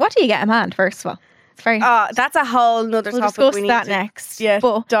because what do you get a man first of all? It's very. That's a whole nother We'll topic. discuss we need that to, next. Yeah.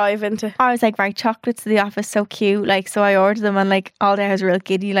 But dive into. I was like, right, chocolates to the office, so cute. Like, so I ordered them, and like all day I was real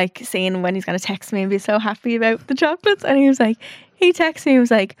giddy, like seeing when he's going to text me and be so happy about the chocolates. And he texted me, he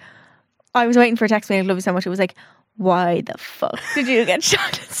was like, I was waiting for a text me, I love you so much. It was like, why the fuck did you get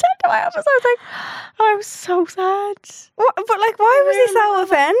chocolates sent to my office? I was like, I was so sad. What? But like, why was he so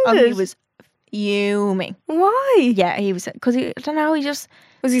offended? And he was fuming. Why? Yeah, he was, because I don't know, he just,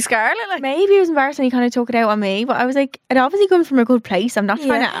 Was he scarlet? Like, maybe he was embarrassed and he kind of took it out on me. But I was like, it obviously comes from a good place. I'm not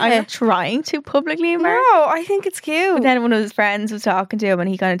Yeah. I'm not trying to publicly embarrass. no, I think it's cute. But then one of his friends was talking to him and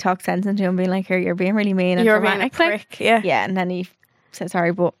he kind of talked sense into him, being like, "Here, you're being really mean and You're being a dramatic." Like, prick. Yeah. yeah, and then he said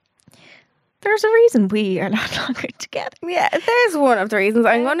sorry, but there's a reason we are not longer together. Yeah, there's one of the reasons.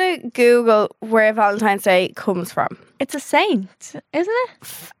 I'm going to Google where Valentine's Day comes from. It's a saint, isn't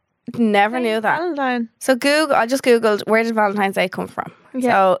it? Never knew that. Valentine. So I just Googled where did Valentine's Day come from.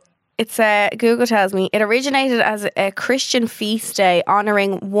 Yeah. So it's Google tells me it originated as a Christian feast day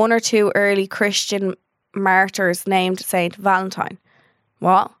honouring one or two early Christian martyrs named Saint Valentine.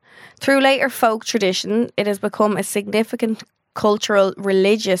 What? Through later folk tradition, it has become a significant cultural,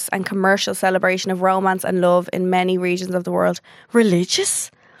 religious and commercial celebration of romance and love in many regions of the world.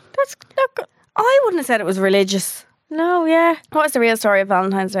 Religious? That's not good. I wouldn't have said it was religious. No, yeah. What is the real story of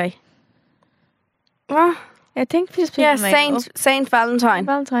Valentine's Day? Well, I think just people yeah, make it up. Saint Valentine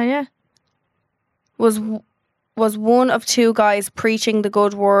Valentine, yeah. was one of two guys preaching the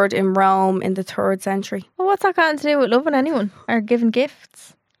good word in Rome in the 3rd century. Well, what's that got to do with loving anyone or giving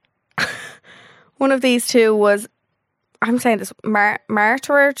gifts? One of these two was, I'm saying this,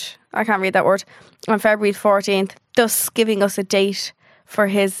 martyred, I can't read that word, on February 14th, thus giving us a date for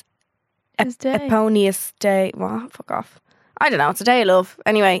his His day. Eponymous Day. What? Fuck off. I don't know. It's a day of love.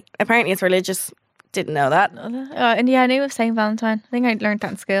 Anyway, apparently it's religious. Didn't know that. And yeah, I knew of Saint Valentine. I think I learned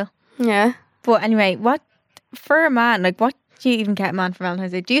that in school. Yeah. But anyway, what for a man? Like, what do you even get a man for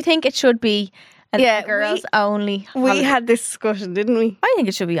Valentine's Day? Do you think it should be a girls only? We holiday? had this discussion, didn't we? I think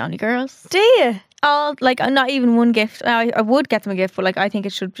it should be only girls. Do you? All like not even one gift. I would get them a gift, but like I think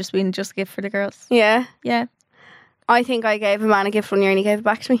it should just be just a gift for the girls. Yeah. Yeah, I think I gave a man a gift one year and he gave it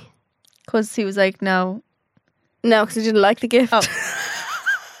back to me. because he was like, no, No, because he didn't like the gift. Oh.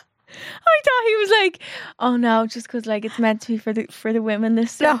 I thought he was like, oh no, just because like it's meant to be for the women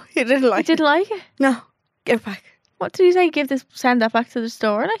this time. No, he didn't I like it. didn't like it. No, give it back. What did he say? Send that back to the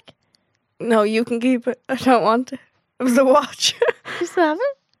store, like? No, you can keep it. I don't want it. It was a watch. You still have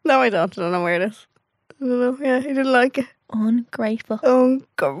it? No, I don't. I don't know where it is. I don't know. Yeah, he didn't like it. Ungrateful.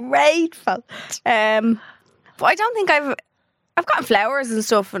 Ungrateful. But I don't think I've gotten flowers and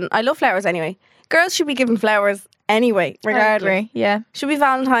stuff, and I love flowers anyway. Girls should be given flowers anyway, regardless. I agree. Yeah, Should be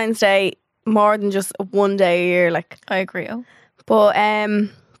Valentine's Day more than just one day a year, like. I agree. Oh. But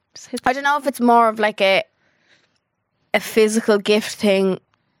Just hit I don't know if it's more of like a physical gift thing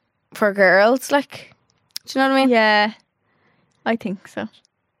for girls, like. Do you know what I mean? Yeah, I think so.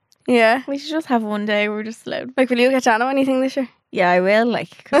 Yeah. We should just have one day where we're just allowed. Like, will you get Jana anything this year? Yeah, I will.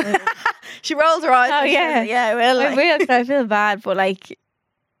 Like, 'cause She rolls her eyes. Oh, and she yeah. says, yeah, I will. I Like. will. 'Cause I feel bad, but like,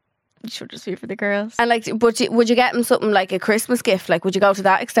 it should just be for the girls. And like, but would you get him something like a Christmas gift? Like, would you go to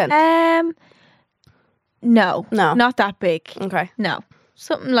that extent? No, No. not that big. Okay. No,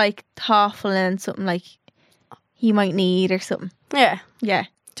 something like thoughtful and something like he might need or something. Yeah. Yeah.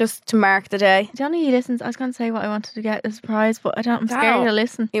 Just to mark the day. I don't know he listens. I was going to say what I wanted to get as a surprise, but I don't. I'm scared No. he'll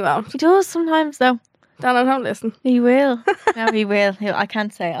listen. He won't. He does sometimes though. Don't listen. He will. No, he will. I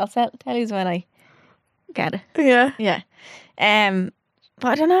can't say. I'll tell you when I get it. Yeah. Yeah. But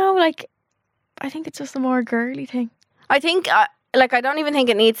I don't know. Like, I think it's just a more girly thing. I think, like, I don't even think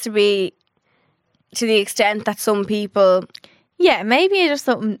it needs to be to the extent that some people. Yeah, maybe it's just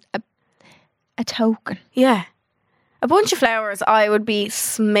something a token. Yeah. A bunch of flowers, I would be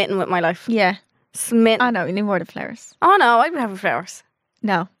smitten with my life. Yeah. Smitten. I know. You need more than flowers. Oh no, I'd be having flowers.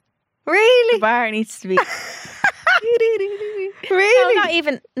 No. The Really? bar needs to be. Really? No, not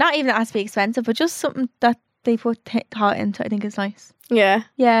even that it has to be expensive, but just something that they put thought into. I think is nice. Yeah.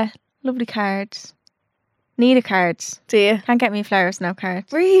 Yeah, lovely cards. Need a card. Do you? Can't get me flowers, no card.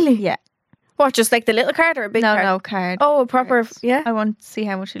 Really? Yeah. What, just like the little card or a big No, card? no card. Oh, a proper, Cards. yeah. I want to see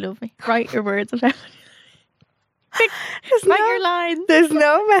how much you love me. Write your words of how much. There's Write no, your lines. there's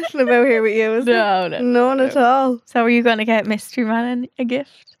no messing about here with you, is there? No. None at all. So are you going to get Mystery Man a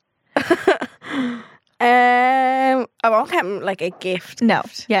gift? I won't get him like a gift. No.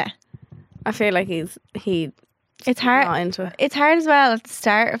 Yeah. I feel like he's It's hard. not into it. It's hard as well at the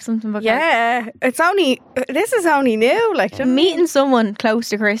start of something because Yeah, this is only new. Like, do you know what I mean? meeting someone close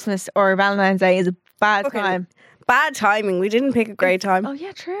to Christmas or Valentine's Day is a bad Fucking time. Bad timing. We didn't pick a great time. Oh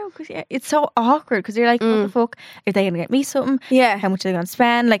yeah, true. Because it's so awkward. Because you're like, what the fuck? Are they gonna get me something? Yeah. How much are they gonna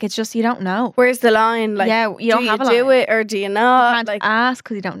spend? Like, it's just you don't know. Where's the line? Like, Yeah, you don't do have a you do line. it or do you You not? can't Like, ask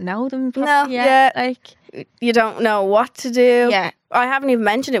because you don't know them. No, properly yeah. yet. Like, you don't know what to do. yeah. I haven't even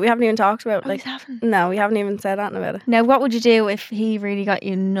mentioned it. We haven't even talked about it. Oh, Like, he's having. no, we haven't even said anything about it. Now, what would you do if he really got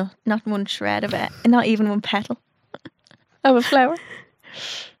you not one shred of it, not even one petal of a flower?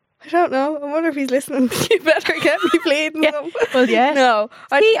 I don't know. I wonder if he's listening. You better get me bleeding. Yeah. Well, yeah. No.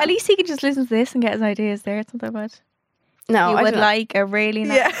 At least he could just listen to this and get his ideas there. It's not that bad. No, you I would don't know. like a really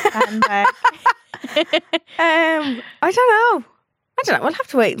nice Yeah. handbag. I don't know. We'll have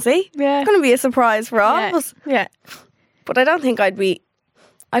to wait and see. Yeah. It's going to be a surprise for all of us. Yeah. But I don't think I'd be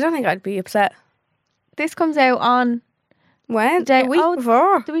upset. This comes out on When? Day- The week oh,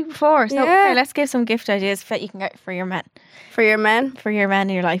 before. the week before. So Yeah. okay, let's give some gift ideas that you can get for your men. For your men. For your men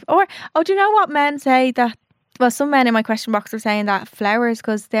in your life. Or, do you know what men say that, well, some men in my question box are saying that flowers,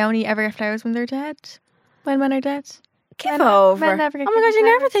 because they only ever get flowers when they're dead. When men are dead. Give Men- over. men never get Oh my god, given you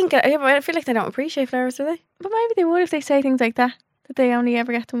never flowers. think it. Yeah, but I feel like they don't appreciate flowers, do they? But maybe they would if they say things like that. That they only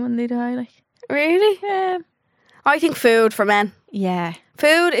ever get them when they die. Like, Really? yeah. I think food for men. Yeah.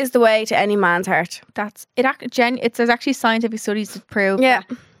 Food is the way to any man's heart. That's it. There's actually scientific studies to prove Yeah.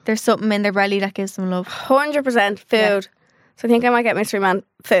 that there's something in their belly that gives them love. 100% food. Yeah. So I think I might get Mystery Man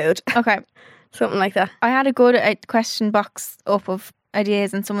food. Okay. Something like that. I had a good question box up of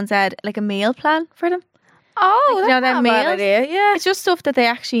ideas, and someone said like a meal plan for them. Oh, Like, you that's know, not them a bad meals? idea. Yeah. It's just stuff that they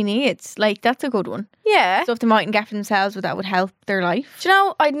actually need. Like, that's a good one. Yeah. Stuff they mightn't get for themselves, but that would help their life. Do you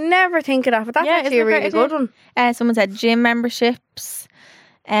know, I'd never think of that, but that's Yeah, actually isn't a it a really great good idea? one. Someone said gym memberships,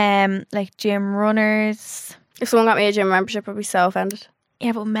 like gym runners. If someone got me a gym membership, I'd be so offended.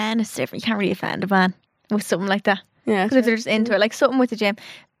 Yeah, but men is different. You can't really offend a man with something like that. Yeah. Because if they're just into it, like something with the gym.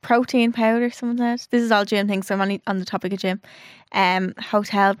 Protein powder, someone said. This is all gym things, so I'm only on the topic of gym.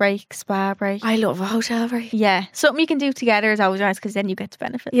 Hotel break, spa break. I love a hotel break. Yeah, something you can do together is always nice because then you get to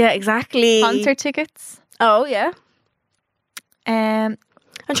benefit. Yeah, exactly. Concert tickets. Oh, yeah. Um,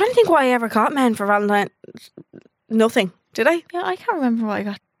 I'm trying to think why I ever got men for Valentine. Nothing. Did I? yeah, I can't remember what I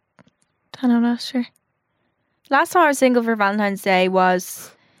got. I'm not sure. Last time I was single for Valentine's Day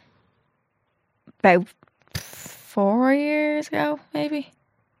was about 4 years ago, maybe.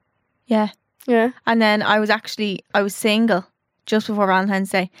 Yeah. Yeah. And then I was single just before Valentine's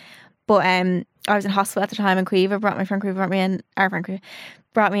Day. But I was in hospital at the time, and my friend Quiva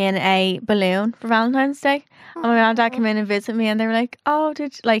brought me in a balloon for Valentine's Day. And my mum and dad came in and visited me, and they were like, "Oh,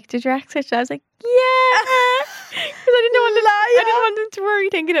 did your ex hit you?" I was like, "Yeah," because I didn't want them to worry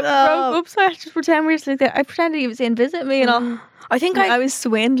thinking it broke up. So I had to pretend we were still there. I pretended he was in visit me and all. I think I was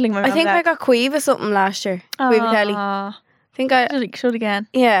swindling my mum. I got Quiva something last year. Quiva Kelly. I think I should again.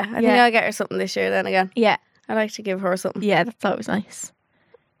 Yeah, I think I'll get her something this year then again. Yeah. I like to give her something. Yeah, that's always nice.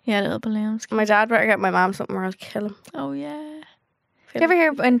 Yeah, little balloons. My dad better get my mum something or I'll kill him. Oh yeah. Do you ever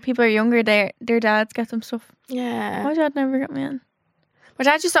hear when people are younger, their dads get them stuff? Yeah. My dad never got me in. My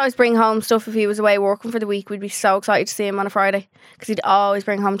dad used to always bring home stuff if he was away working for the week. We'd be so excited to see him on a Friday because he'd always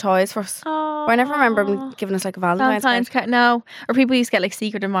bring home toys for us. Oh. But I never remember him giving us like a Valentine's card. No. Or people used to get like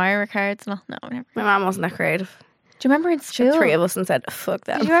secret admirer cards and all. No, never. My mum wasn't that creative. Do you remember in She school? had 3 of us and said, fuck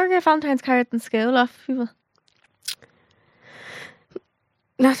that. Did you ever get Valentine's cards in school off people?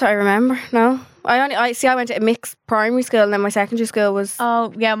 Not that I remember, no. I went to a mixed primary school and then my secondary school was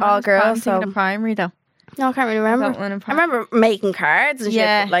Oh, yeah. all girls. So. In primary though. No, I can't really remember. I remember making cards and shit,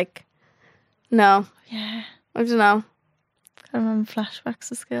 but like, no. Yeah. I don't know. I remember flashbacks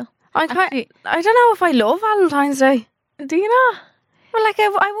to school. I don't know if I love Valentine's Day. Do you know? Well, like,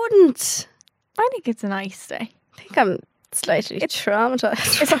 I wouldn't. I think it's a nice day. I think I'm slightly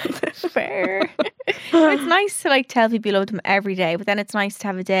traumatized from this. Fair. It's nice to like tell people you love them every day, but then it's nice to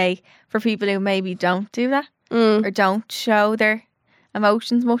have a day for people who maybe don't do that or don't show their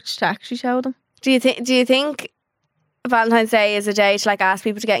emotions much to actually show them. Do you think Valentine's Day is a day to like ask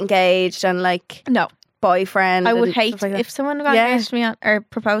people to get engaged and like No. boyfriend? I would and hate stuff like that? if someone got engaged to me or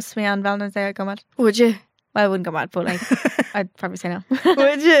proposed to me on Valentine's Day. I'd go mad. Would you? Well, I wouldn't go mad, but like I'd probably say no.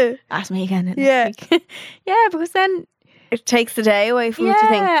 Would you? Ask me again. Yeah. Next week. Yeah, because then It takes the day away from what you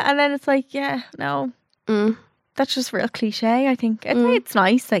think. Yeah, and then it's like, no. That's just real cliche, I think. It's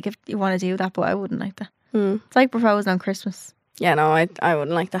nice, like, if you want to do that, but I wouldn't like that. It's like proposing on Christmas. Yeah, no, I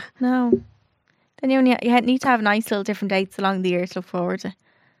wouldn't like that. No. Then you need to have nice little different dates along the year to look forward to.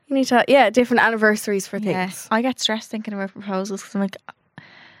 You need to, different anniversaries for things. I get stressed thinking about proposals because I'm like,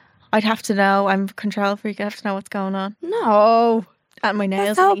 I'd have to know. I'm a control freak. I'd have to know what's going on. No. And my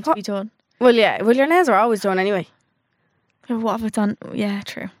nails That's need to be done. Well, yeah. Well, your nails are always done anyway. What if it's on? Yeah,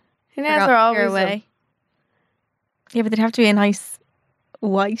 true. Your nails are always away. done. Yeah, but they'd have to be a nice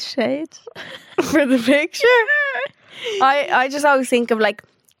white shade For the picture. I just always think of like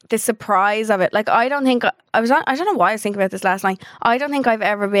the surprise of it. Like I don't know why I was thinking about this last night. I don't think I've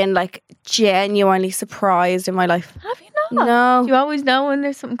ever been like genuinely surprised in my life. Have you not? No. Do you always know when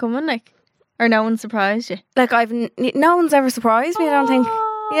there's something coming, like, or no one surprised you? Like no one's ever surprised me. I don't think.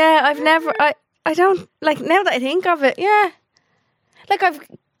 Yeah, I've never. I don't like now that I think of it. Yeah, like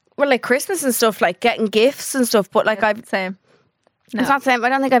like Christmas and stuff, like getting gifts and stuff. But like Same. No. It's not the same. I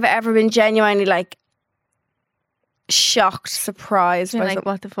don't think I've ever been genuinely like shocked, surprised. You're by like,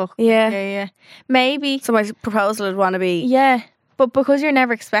 something. what the fuck? Yeah. Maybe. So my proposal would want to be. Yeah, but because you're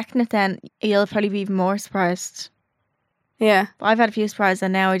never expecting it, then you'll probably be even more surprised. Yeah. I've had a few surprises,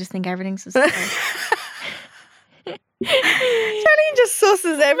 and now I just think everything's a surprise. Charlene just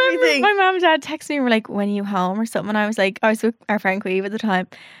susses everything. My mum and dad texted me and were like, when are you home or something? And I was like, I was with our friend Queeve at the time,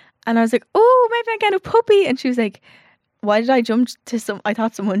 and I was like, oh, maybe I get a puppy. And she was like, why did I jump to I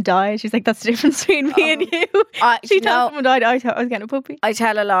thought someone died. She's like, that's the difference between me and you. She thought someone died. I thought I was getting a puppy. I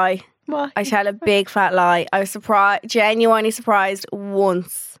tell a lie. What? I tell a big fat lie. I was genuinely surprised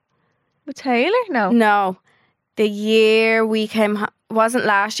once. With Taylor? No. The year we came, wasn't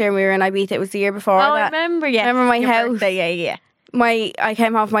last year we were in Ibiza, it was the year before that. I remember, yeah. Remember my Your house? birthday, yeah. I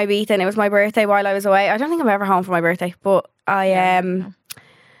came home from Ibiza and it was my birthday while I was away. I don't think I'm ever home for my birthday, but my mum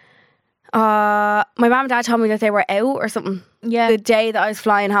and dad told me that they were out or something. Yeah. The day that I was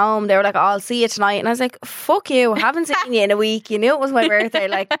flying home, they were like, I'll see you tonight. And I was like, fuck you, I haven't seen you in a week. You knew it was my birthday,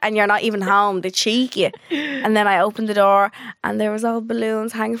 like, and you're not even home. They cheek you. And then I opened the door and there was all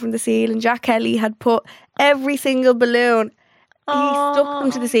balloons hanging from the ceiling. Jack Kelly had put every single balloon. He stuck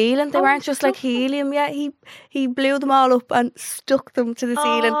them to the ceiling. They weren't just like helium. Yeah, he blew them all up and stuck them to the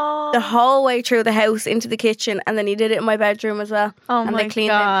ceiling the whole way through the house into the kitchen, and then he did it in my bedroom as well. Oh and my they cleaned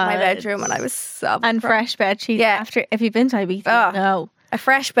God. my bedroom, and I was sobbing. And fresh bed sheets. Yeah. After, if you've been to Ibiza, no. A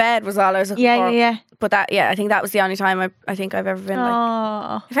fresh bed was all I was looking for. Yeah. But I think that was the only time I think I've ever been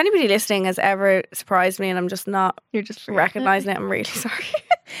like. If anybody listening has ever surprised me and I'm just not You're just recognising it, I'm really sorry.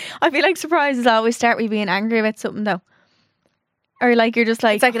 I feel like surprises always start with being angry about something though. Or like you're just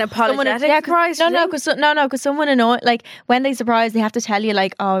like It's like an apologetic surprise. No, do you no, think? because someone annoyed. Like when they surprise, they have to tell you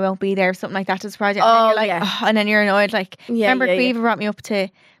like, "Oh, I won't be there," or something like that to surprise you. And then Oh, you're like, yeah. "Oh," and then you're annoyed. Like Yeah, remember, yeah, yeah. Quiva brought me up to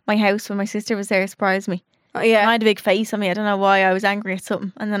my house when my sister was there, surprised me. Oh, And I yeah. had a big face on me. I don't know why I was angry at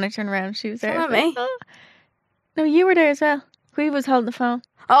something. And then I turned around and she was there. Not I was like, me. "Oh." No, you were there as well. Quiva was holding the phone.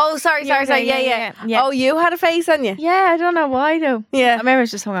 Oh, sorry. Yeah, Yeah. Oh, you had a face on you. Yeah, I don't know why though. I Yeah. remember I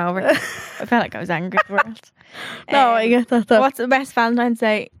was just hungover. I felt like I was angry at the world. No, I get that though. What's the best Valentine's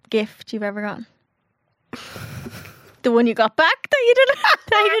Day gift you've ever gotten? The one you got back that you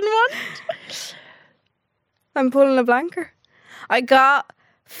didn't want? I'm pulling a blanker. I got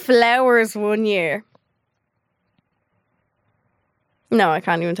flowers one year. No, I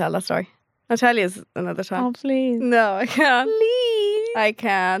can't even tell that story. I'll tell you another time. Oh, please. No, I can't. Please. I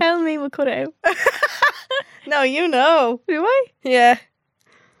can't. Tell me we'll cut it out. No, you know. Do I? Yeah.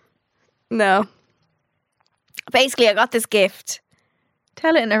 No. Basically, I got this gift.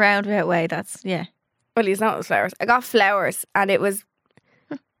 Tell it in a roundabout way. That's, yeah. Well, he's not with flowers. I got flowers, and it was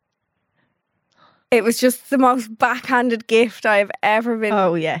just the most backhanded gift I've ever been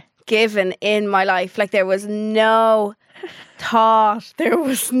Oh, yeah. given in my life. Like there was no thought. There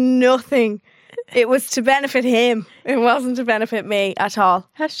was nothing. It was to benefit him. It wasn't to benefit me at all.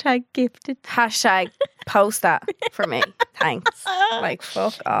 Hashtag gifted. Hashtag post that for me. Thanks. Like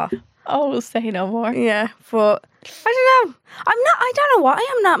fuck off. Oh, we'll say no more. Yeah, but I don't know. I don't know why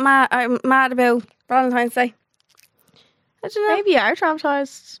I'm not mad. I'm mad about Valentine's Day. I don't know. Maybe you are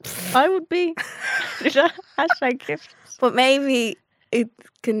traumatized. I would be. Hashtag gift. But maybe it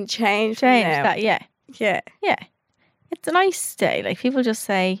can change now. that, yeah. Yeah. Yeah. It's a nice day. Like people just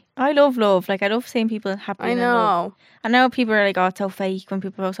say, I love love. Like I love seeing people happy. I and in love. know. I know people are like, oh, it's so fake when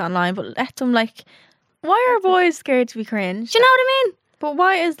people post online, but let them like, why are boys scared to be cringe? Do you know what I mean? But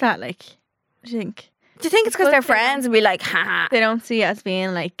why is that? Like, I think Do you think it's because Because their they- friends will be like, haha, they don't see it as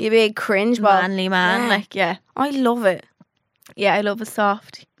being like you big cringe ball. manly man. Yeah. Like, yeah, I love it. yeah, I love a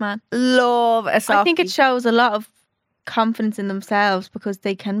soft man. Love a softie. I think it shows a lot of confidence in themselves because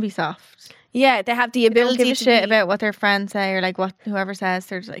they can be soft. Yeah, they have the They don't ability give a to shit be, about what their friends say or like what whoever says.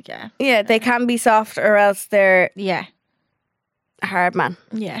 They're just like, yeah, yeah, they can be soft or else they're yeah, a hard man.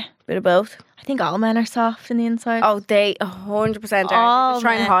 yeah. Bit of both. I think all men are soft in the inside. Oh, they 100% are. All They just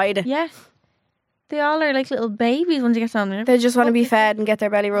try and men. hide it. Yeah. They all are like little babies once you get on there. They just want to be fed and get their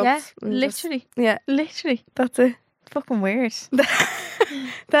belly rubs. Yeah, and just- literally. yeah, Literally. that's it. Fucking weird.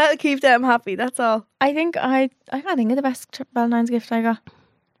 That'll keep them happy. That's all. I think I can't think of the best Valentine's gift I got.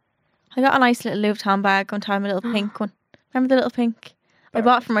 I got a nice little Louis Vuitton bag one time, a little pink one. Remember the little pink? I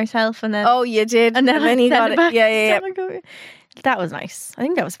bought it for myself and then Oh, you did. and then, he I got sent it. back. Yeah, yeah, yeah. So I go- That was nice. I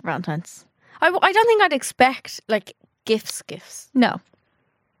think that was for Valentine's. I don't think I'd expect like gifts. No.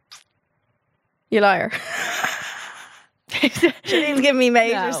 You liar. Shanine's giving me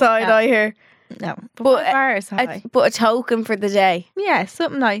major No, side no. eye here. No. But, bars high. But a token for the day. Yeah,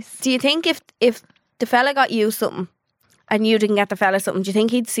 something nice. Do you think if the fella got you something and you didn't get the fella something, do you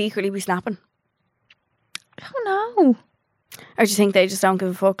think he'd secretly be snapping? I don't know. Or do you think they just don't give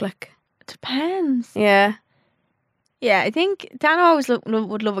a fuck? Like, Depends. yeah. Yeah, I think Dan always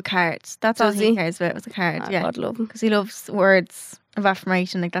would love a card. That's all Does he he? cares about was a card. Oh, yeah. God love him. Because he loves words of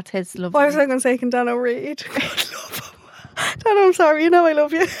affirmation. Like, that's his love. Why was I going to say, can Dano read? God love him. Dano, I'm sorry. You know I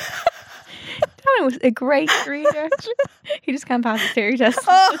love you. Dan was a great reader, actually. He just can't pass his theory test.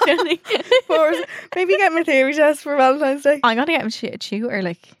 Oh. Or maybe get my theory test for Valentine's Day. I'm going to get him a tutor,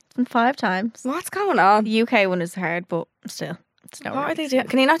 like, it's been 5 times. What's going on? The UK one is hard, but still. It's no What are worries. they doing?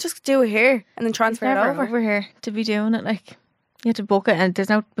 Can you not just do it here and then transfer it Never over? here to be doing it. Like, you have to book it, and there's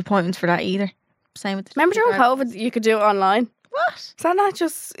no appointments for that either. Same with the Remember during card. COVID, you could do it online. What? Is that not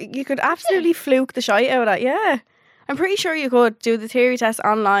just, you could absolutely fluke the shite out of that? Yeah. I'm pretty sure you could do the theory test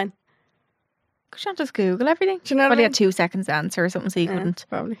online. Could you not just Google everything? Do you know what I Probably mean? had 2 seconds to answer or something, so you couldn't.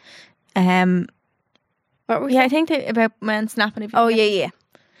 Probably. What What were we yeah, saying? I think that about men snapping. If you Oh, get- yeah.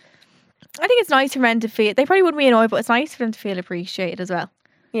 I think it's nice for men to feel. They probably wouldn't be annoyed, but it's nice for them to feel appreciated as well.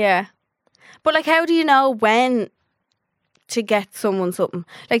 Yeah. But like, how do you know when to get someone something?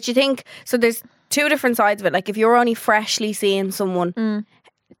 Like, do you think, so there's 2 different sides of it. Like, if you're only freshly seeing someone,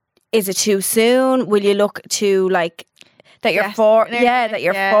 is it too soon? Will you look to like, that you're that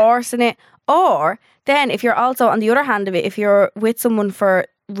you're Yeah. forcing it? Or then if you're also on the other hand of it, if you're with someone for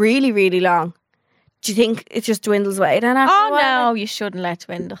really, really long, do you think it just dwindles away then after Oh a while? no, you shouldn't let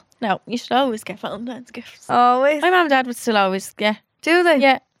dwindle. No, you should always get Valentine's gifts. Always. My mum and dad would still always, Do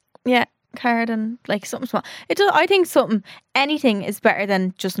they? yeah, card and like something small. It does. I think anything is better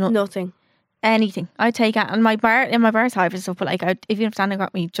than just Nothing. anything. I take it, and my bar's high for stuff, but like, if you have Santa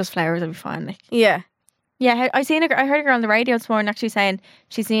got me just flowers, I'd be fine. Like, Yeah. Yeah, I heard a girl on the radio this morning actually saying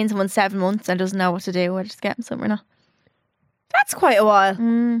she's seen someone 7 months and doesn't know what to do, whether to get them something or not. That's quite a while.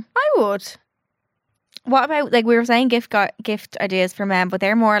 I would. What about, like we were saying, gift ideas for men, but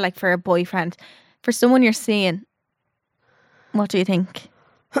they're more like for a boyfriend. For someone you're seeing, what do you think?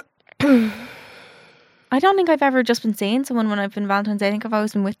 I don't think I've ever just been seeing someone when I've been Valentine's Day. I think I've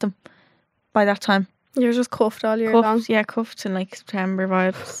always been with them by that time. You're just cuffed all year long. Yeah, cuffed in like September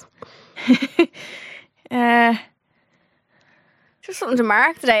vibes. Just something to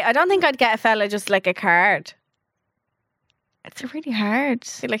mark today. I don't think I'd get a fella just like a card. It's really hard. I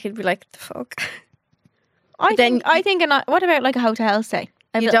feel like he'd be like, the fuck. I think what about like a hotel stay?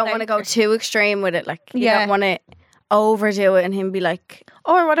 You don't want to go too extreme with it. Like, you don't want to overdo it and him be like...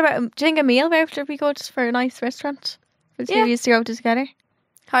 Or what about, do you think a meal voucher would be good for a nice restaurant? For the two of you to go to together?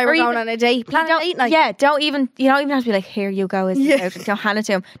 Hi, we're going on a date. Plan a date night. Yeah, you don't even have to be like, here you go. Don't hand it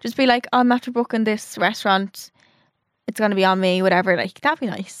to him. Just be like, I'm after booking this restaurant. It's going to be on me, whatever. Like, that'd be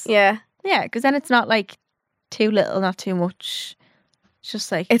nice. Yeah. Yeah, because then it's not like too little, not too much. It's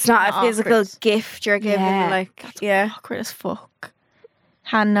just like... It's not a physical gift you're giving. Like, that's awkward as fuck.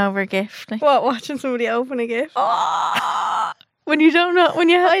 Handing over a gift. Like. What, watching somebody open a gift? Oh, when you don't know,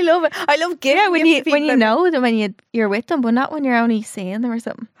 I love it. I love giving. Yeah, when you know them, when you're with them, but not when you're only seeing them or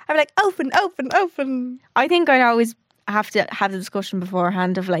something. I'm like, open. I think I'd always have to have the discussion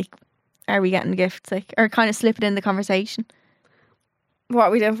beforehand of like, are we getting gifts? Like, or kind of slip it in the conversation. What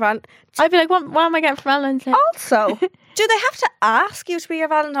are we doing for I'd be like, what am I getting for Valentine's Day? Also, do they have to ask you to be your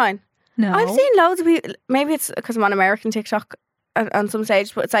Valentine? No. I've seen loads of people, maybe it's because I'm on American TikTok on some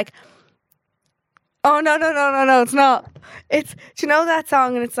stage, but it's like, oh, no, it's not. It's, do you know that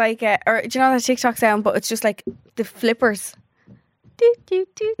song? And it's like, or do you know that TikTok sound? But it's just like the flippers.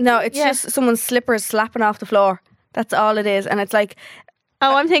 No, it's just someone's slippers slapping off the floor. That's all it is. And it's like...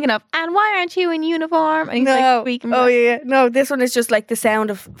 Oh, I'm thinking of, and why aren't you in uniform? And he's like speaking. Oh, yeah. No, this one is just like the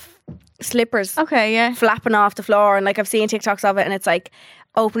sound of slippers. Okay, yeah. Flapping off the floor. And like I've seen TikToks of it and it's like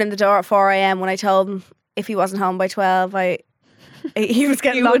opening the door at 4 a.m. when I told him if he wasn't home by 12, he was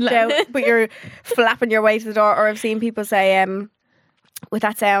getting locked out, but you're flapping your way to the door. Or I've seen people say, with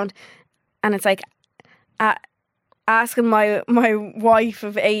that sound, and it's like, asking my wife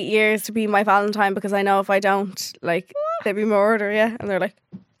of 8 years to be my Valentine because I know if I don't, like, there'd be murder, yeah. And they're like,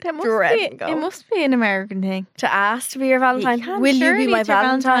 it must be an American thing. To ask to be your Valentine. Will you be my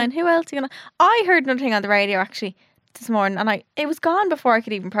Valentine? Who else are you gonna... I heard another thing on the radio actually this morning, and it was gone before I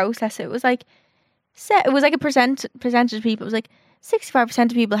could even process it. It was like a percentage of people. It was like 65%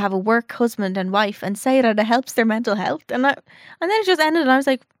 of people have a work husband and wife and say that it helps their mental health. And then it just ended and I was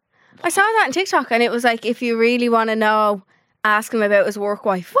like... I saw that on TikTok and it was like, if you really want to know, ask him about his work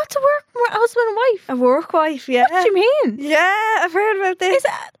wife. What's a work husband and wife? A work wife, yeah. What do you mean? Yeah, I've heard about this.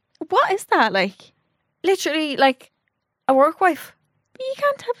 What is that like? Literally like a work wife. You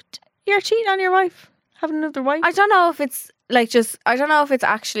can't you're cheating on your wife, having another wife. I don't know if it's like I don't know if it's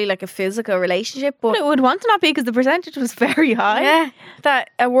actually like a physical relationship, but it would want to not be because the percentage was very high. Yeah,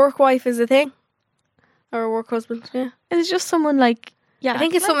 that a work wife is a thing. Or a work husband, yeah. It's just someone like... Yeah, I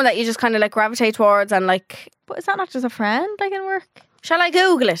think it's someone that you just kind of like gravitate towards and like... But is that not just a friend like in work? Shall I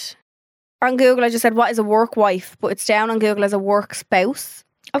Google it? On Google I just said, what is a work wife? But it's down on Google as a work spouse.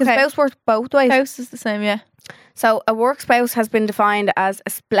 Because spouse works both ways. Spouse is the same, yeah. So a work spouse has been defined as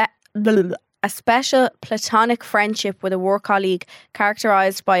a special platonic friendship with a work colleague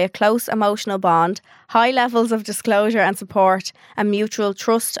characterised by a close emotional bond, high levels of disclosure and support, and mutual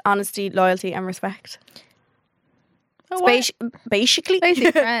trust, honesty, loyalty and respect. Basically,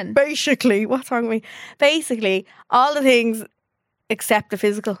 friend. Basically, what's wrong with me? Basically, all the things except the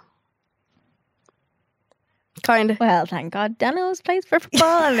physical. Kind of. Well, thank God Daniels plays for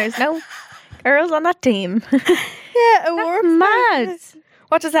football and there's no girls on that team. Yeah, a work mad.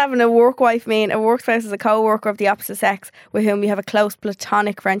 What does having a work wife mean? A work spouse is a co-worker of the opposite sex with whom you have a close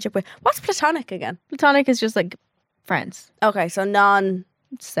platonic friendship with. What's platonic again? Platonic is just like friends. Okay, so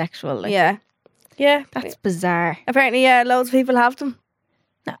non-sexual. Like. Yeah. Yeah. That's bizarre. Apparently, yeah, loads of people have them.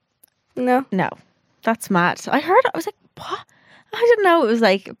 No. That's mad. I heard it. I was like, what? I didn't know it was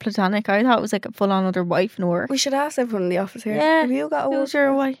like platonic. I thought it was like a full-on other wife in work. We should ask everyone in the office here. Yeah. Have you got a Who's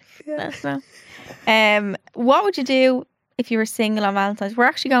your wife? Yeah. Let us know. What would you do if you were single on Valentine's? We're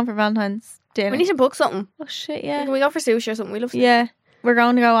actually going for Valentine's dinner. We need to book something. Oh shit, yeah. Can we go for sushi or something? We love sushi. Yeah. We're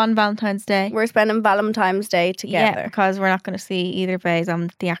going to go on Valentine's Day. We're spending Valentine's Day together. Yeah, because we're not going to see either bays on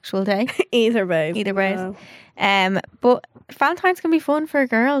the actual day. Either bays. No. But Valentine's can be fun for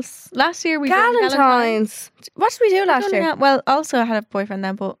girls. Last year we did Valentine's. What did we do last year? Well, also I had a boyfriend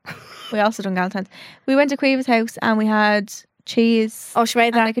then, but we also done Valentine's. We went to Cueva's house and we had cheese. Oh, she made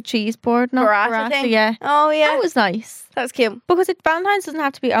And that like a cheese board. No, burrata thing. yeah. Oh yeah, That was nice. that was cute. Because Valentine's doesn't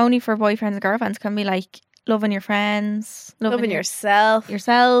have to be only for boyfriends and girlfriends. It can be like loving your friends, Loving yourself.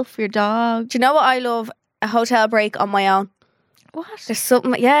 yourself, your dog. Do you know what I love? A hotel break on my own. What? There's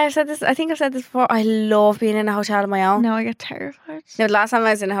something. Yeah, I said this. I think I've said this before. I love being in a hotel on my own. No, I get terrified. Now, the last time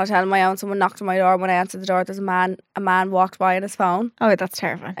I was in a hotel on my own, someone knocked on my door. When I answered the door, there's a man walked by on his phone. Oh, that's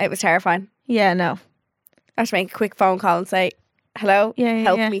terrifying. It was terrifying. Yeah, no. I had to make a quick phone call and say, hello, Yeah,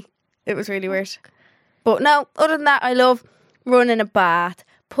 help yeah. me. It was really weird. But no, other than that, I love running a bath,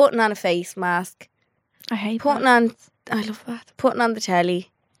 putting on a face mask, I hate putting that. on, I love that, putting on the telly,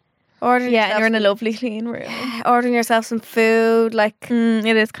 ordering, Yeah, and you're in a yourself lovely clean room. ordering yourself some food. Like, It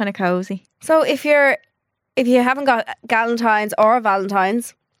is kind of cozy. so if you haven't got Galentine's or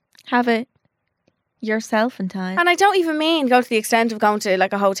Valentine's, Have it yourself in time. and I don't even mean go to the extent of going to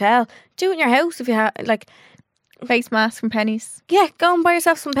like a hotel, do it in your house if you have, like, Face mask from Pennies. yeah, go and buy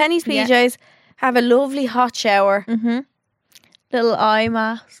yourself some Pennies Yeah. PJs, have a lovely hot shower, Little eye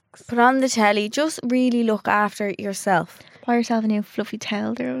masks. put on the telly, just really look after yourself. Buy yourself a new fluffy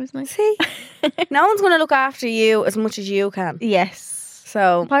towel. They're always nice. See, no one's going to look after you as much as you can. Yes.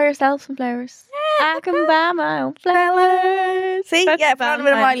 So, Buy yourself some flowers. I can buy my own flowers. see, That's yeah, put on a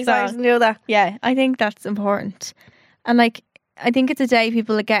bit of Miley Valentine's Cyrus song. and do that. Yeah, I think that's important. And like, I think it's a day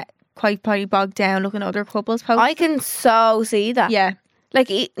people that get quite probably bogged down looking at other couples posts. I can so see that. Yeah. Like,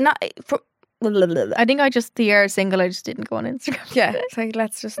 not for. I think the year single, I just didn't go on Instagram. Yeah, it's like,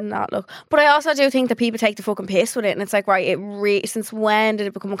 let's just not look. But I also do think that people take the fucking piss with it, and it's like, right, since when did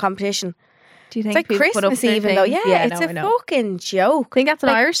it become a competition? Do you think It's like people put up Christmas their even though, things? yeah, it's no, a I know. fucking joke. Think that's an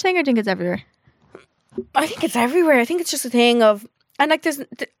like- Irish thing, or think it's everywhere? I think it's everywhere. I think it's just a thing of, and like,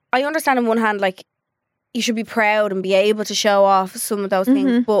 I understand on one hand, like, you should be proud and be able to show off some of those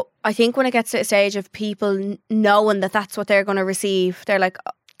things, but I think when it gets to a stage of people knowing that that's what they're going to receive, they're like,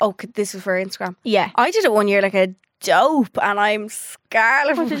 oh, this is for Instagram. Yeah. I did it one year like a dope, and I'm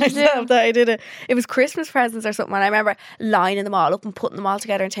scarlet for What did you myself do? that I did it. It was Christmas presents or something, and I remember lining them all up and putting them all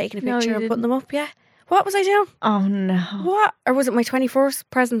together and taking a No, picture you and putting didn't. them up. Yeah. What was I doing? Oh no. What? Or was it my 21st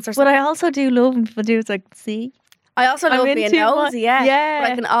presents or But something? I also do love when people do. It's like, see, I also I'm love being into what- nosy, yeah. yeah.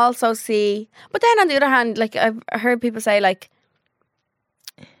 But I can also see. But then on the other hand, like, I've heard people say, like,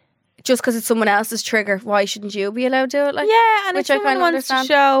 just because it's someone else's trigger, why shouldn't you be allowed to do it? Like, yeah, and if which I someone kinda wants to understand.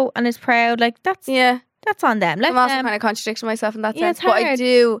 show and is proud, like that's yeah. on them. Let I'm also them. kind of contradicting myself in that Yeah, sense. it's But I hard.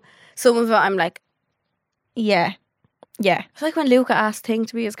 do, some of it, I'm like, Yeah, it's like when Luca asked Ting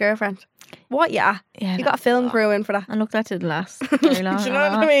to be his girlfriend. What? Yeah. yeah. You got a film crew in for that. And look, that didn't last very long. Do you know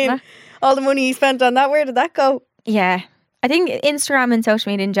what I mean? All the money he spent on that, where did that go? Yeah, I think Instagram and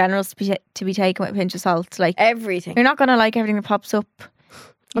social media in general is to be taken with a pinch of salt. Like, Everything. you're not gonna like everything that pops up.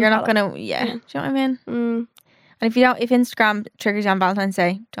 You're not Unfollow. gonna, yeah. Do you know what I mean? Mm, And if Instagram triggers you on Valentine's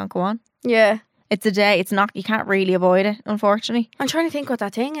Day, don't go on. yeah. It's a day. It's not. You can't really avoid it, unfortunately. I'm trying to think what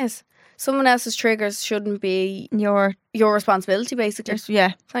that thing is. Someone else's triggers shouldn't be You're your responsibility, basically. just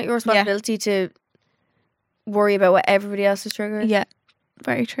yeah, It's not your responsibility to worry about what everybody else's trigger is. yeah.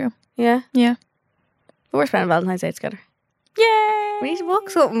 Very true. Yeah. Yeah. But we're spending Valentine's Day together. Yay! We need to book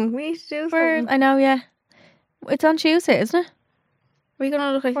something. We need to do something. I know. Yeah, it's on Tuesday, isn't it? Are we going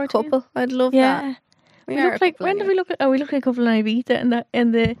to look like 14? a couple? I'd love Yeah. that. We are a look like couple when did anyway. we look? We look like a couple in Ibiza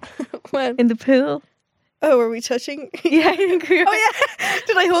in When? the pool. Oh, were we touching? Yeah, I think we were. Oh yeah.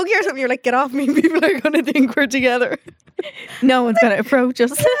 Did I hug you or something? You're like, get off me. People are going to think we're together. No one's gonna approach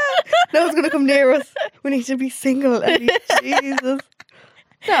us. No one's going to come near us. We need to be single. Ellie. Jesus.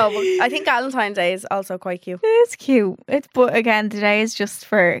 No, but I think Valentine's Day is also quite cute. It's cute. But again, today is just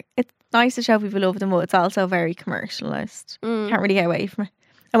for. It's nice to show people love them, but it's also very commercialized. Can't really get away from it.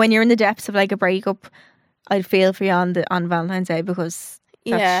 And when you're in the depths of like a breakup, I'd feel for you on Valentine's Day because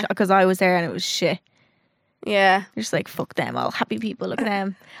Yeah. because I was there and it was shit. Yeah. You're just like, fuck them, all happy people, look at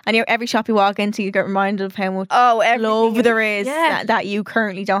them. And every shop you walk into, you get reminded of how much Oh, everything love is- there is Yeah. that you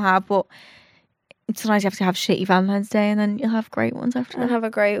currently don't have. But sometimes you have to have shitty Valentine's Day and then you'll have great ones after I'll that. have a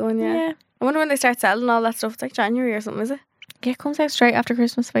great one, yeah. Yeah. I wonder when they start selling all that stuff. It's like January or something, is it? Yeah, it comes out straight after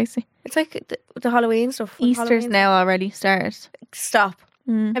Christmas, basically. It's like the Halloween stuff. Easter's Halloween now already started. Stop.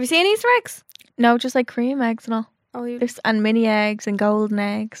 Mm. Have you seen Easter eggs? No, just like cream eggs and all. Oh, you And mini eggs and golden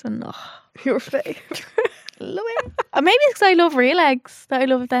eggs and your face. love it. Maybe it's because I love real eggs that I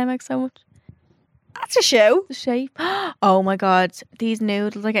love them eggs so much. That's a show. The shape. Oh my god, these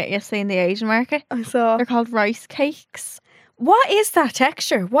noodles I get yesterday in the Asian market. I saw. They're called rice cakes. What is that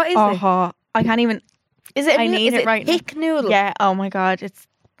texture? What is it? Oh, I can't even. Is it? I need is it right now. thick noodle. Yeah. Oh my god,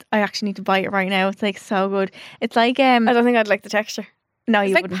 I actually need to buy it right now. It's like so good. It's like I don't think I'd like the texture. no, It's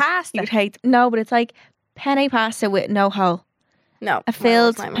you like wouldn't. pasta. You'd hate. No, but it's like penne pasta with no hole. No. a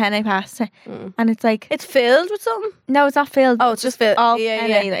filled my worst nightmare. penne pasta, Mm. and it's like It's filled with something? no, it's not filled. Oh, it's just filled. all Yeah, penne.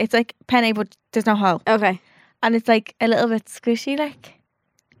 yeah. It's like penne, but there's no hole, Okay. and it's like a little bit squishy, like.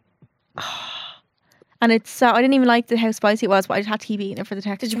 And it's so I didn't even like how spicy it was, but I just had to keep eating it for the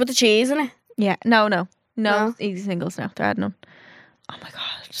texture. Did you put the cheese in it? Yeah, no, No? easy singles now. There are none. Oh my god,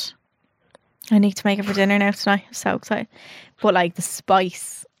 I need to make it for dinner now tonight. I'm so excited. But like the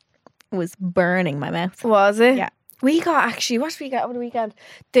spice was burning my mouth. Was it? Yeah. We got actually, what did we get over the weekend?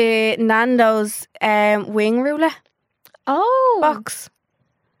 The Nando's wing roulette Oh, box.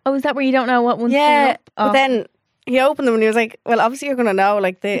 oh, is that where you don't know what one's coming Yeah. up? Oh. But then he opened them and he was like, well, obviously you're going to know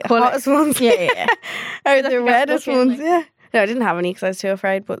like the Colour. hottest ones. Yeah, yeah, yeah. Or That's the what reddest looking ones. like. Yeah. No, I didn't have any because I was too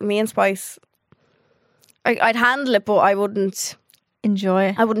afraid. But me and Spice, I'd handle it, but I wouldn't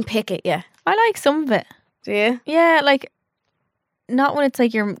Enjoy it. pick it. Yeah. I like some of it. Do you? Yeah, like not when it's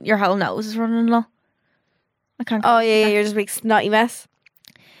like your whole nose is running low. I can't. Oh, yeah, you're just a big snotty mess.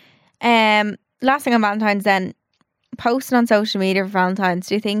 Last thing on Valentine's, then posting on social media for Valentine's.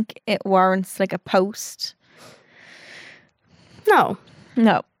 Do you think it warrants like a post? No.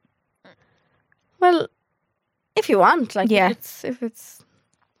 No. Well, if you want, like, Yeah. if it's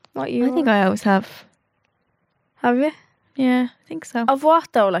what you I think I always have. have you. Yeah, I think so. Of what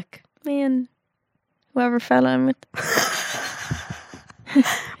though? Like, Me and whoever fell in with.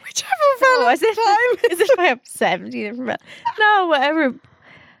 whichever Oh, is it? Is it I have 70 different men? No, whatever.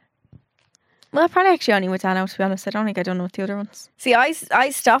 Well, I probably actually only with Dano, to be honest. I don't think I done it with the other ones. See, I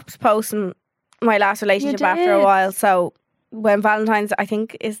stopped posting my last relationship after a did. while. So when Valentine's, I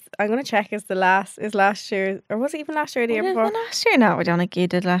think I'm gonna check is last year, or was it even last year or the year Was it before? last year? No, I don't think you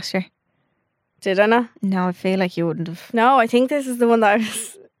did last year. Did I not? No, I feel like you wouldn't have. No, I think this is the one that I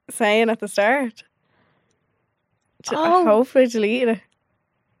was saying at the start. Oh. Hopefully deleted it.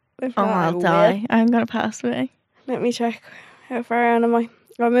 If Oh, not, I I'll will. die. I'm going to pass away. Let me check. How far on am I?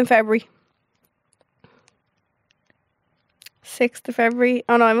 I'm in February. 6th of February.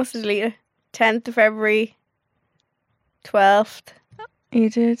 Oh no, I must have deleted it. 10th of February. 12th. You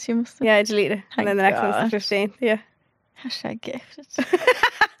did. You must have. Yeah, I deleted it. Thank And then the next God. one's the 15th. Yeah. Hashtag gifted.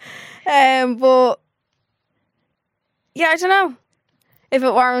 But yeah, I don't know if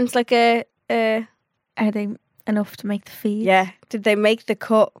it warrants like a Are they enough to make the feed? yeah. Did they make the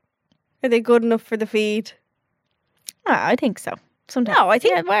cut? Are they good enough for the feed? I think so. Sometimes. No, I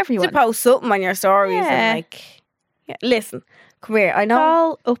think Yeah, whatever you to want. post something on your stories Yeah. and like, yeah. Listen, come here. I It's know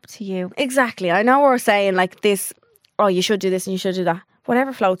all up to you. exactly. I know we're saying like this. Oh, you should do this and you should do that.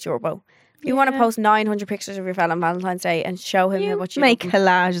 Whatever floats your boat. You want to Yeah. post 900 pictures of your fella on Valentine's Day and show him how You much you make love him.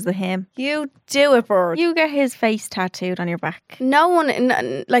 collages of him. You do it, bird. You get his face tattooed on your back. No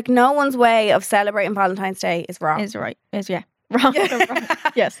one's way of celebrating Valentine's Day is wrong. Is right. Is yeah. Wrong. Wrong.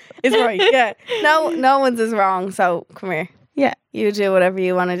 Yes. Is right. Yeah. No one's is wrong. So come here. Yeah. You do whatever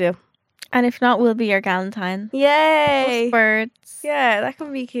you want to do. And if not, we'll be your Galentine. Yay. Birds. Yeah, that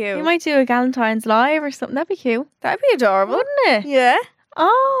can be cute. You might do a Galentine's live or something. That'd be cute, That'd be adorable. wouldn't it? Yeah.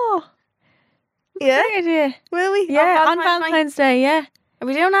 Oh, Yeah. great idea. Will we? Yeah, on night? Valentine's Day. Yeah, Are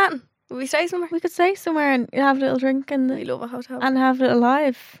we doing that? Will we stay somewhere? we could stay somewhere and have a little drink We and love a hotel. have a little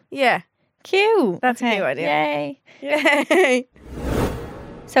live. Yeah. Cute. That's a cute idea. Yay. Yay.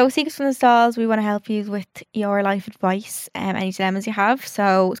 So, Secrets from the Stalls, we want to help you with your life advice, any dilemmas you have.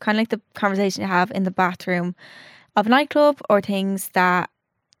 So, it's kind of like the conversation you have in the bathroom of a nightclub or things that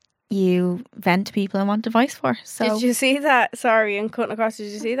you vent to people and want advice for. So, Did you see that? Sorry, I'm cutting across.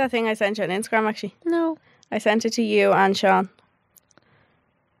 Did you see that thing I sent you on Instagram actually? no. I sent it to you and Sean.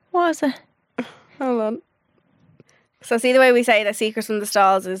 What is it? Hold on. So see the way we say that Secrets from the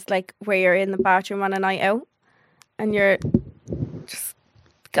Stalls is like where you're in the bathroom on a night out and you're just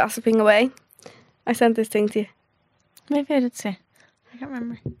gossiping away. I sent this thing to you. Maybe I did say. I can't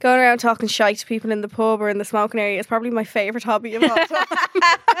remember. Going around talking shite to people in the pub or in the smoking area is probably my favourite hobby of all time.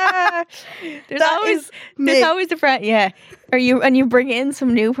 There's That always is me. there's always a friend, yeah. Or you bring in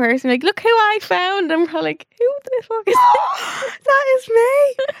some new person, like, look who I found. And we're like, who the fuck is that? That is me.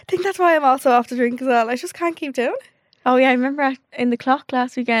 I think that's why I'm also off to drink as well. I just can't keep doing it. Oh yeah, I remember in the clock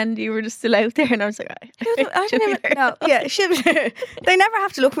last weekend you were just still out there, and I was like, I should didn't be even, there. no, yeah, they never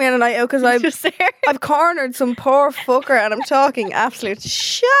have to look me on a night out because I've just there. I've cornered some poor fucker and I'm talking absolute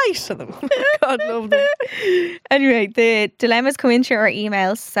shite to them. God love them. Anyway, the dilemmas come into our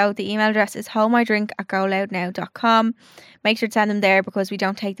emails. So the email address is homeidrink@goloudnow.com. Make sure to send them there because we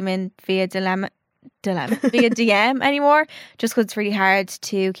don't take them in via via DM anymore, just because it's really hard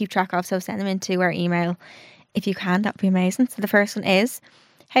to keep track of. So send them into our email if you can. That would be amazing. So the first one is,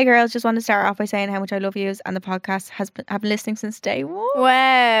 Hey girls, just want to start off by saying how much I love you and the podcast I've been listening since day one.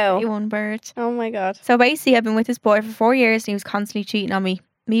 Wow. Day one bird. Oh my God. So basically I've been with this boy for 4 years and he was constantly cheating on me.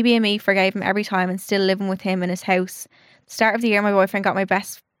 Me being me, forgave him every time and still living with him in his house. Start of the year, my boyfriend got my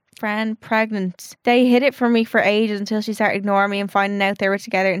best friend pregnant. They hid it from me for ages until she started ignoring me and finding out they were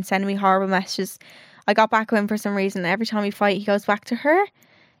together and sending me horrible messages. I got back with him for some reason. Every time we fight, he goes back to her.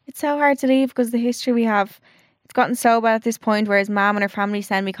 It's so hard to leave because of the history we have. It's gotten so bad at this point where his mum and her family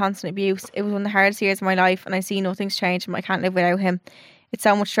send me constant abuse. It was one of the hardest years of my life and I see nothing's changed and I can't live without him. It's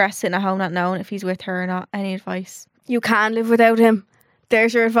so much stress sitting at home not knowing if he's with her or not. Any advice? You can live without him.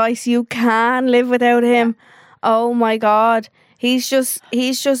 There's your advice. You can live without him. Oh my God. He's just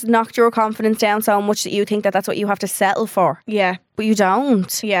knocked your confidence down so much that you think that that's what you have to settle for. Yeah. But you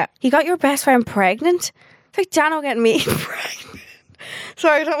don't. Yeah. He got your best friend pregnant. It's like Dano getting me pregnant.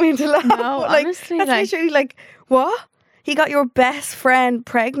 Sorry, I don't mean to laugh. No, but like, honestly, that's like- literally like, what? He got your best friend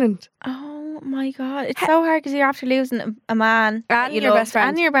pregnant. Oh my God. It's so hard because you're after losing a man that And you your love, best friend.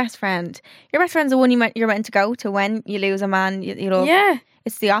 And your best friend. Your best friend's the one you're meant to go to when you lose a man you love. Yeah.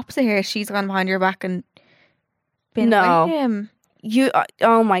 It's the opposite here. She's gone behind your back and been No. with him.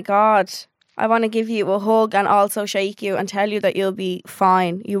 Oh my God. I want to give you a hug and also shake you and tell you that you'll be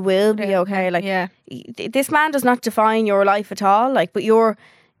fine. You will be okay. Like, yeah. this man does not define your life at all. Like, but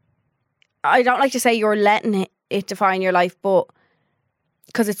I don't like to say you're letting it define your life, but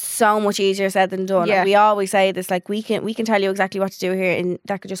because it's so much easier said than done. Yeah. And we always say this, like, we can tell you exactly what to do here, and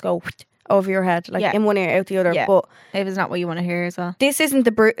that could just go over your head, like Yeah. in one ear out the other. Yeah. But If it's not what you want to hear as well. this isn't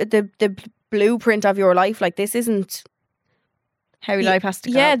the blueprint of your life. Like, this isn't How your life has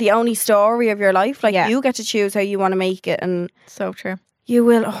to go. yeah the only story of your life. Like, Yeah. you get to choose how you want to make it, and So true. you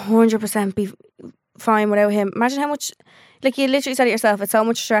will 100% be fine without him. Imagine how much, like, you literally said it yourself, it's so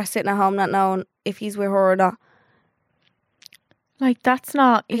much stress sitting at home not knowing if he's with her or not. Like, that's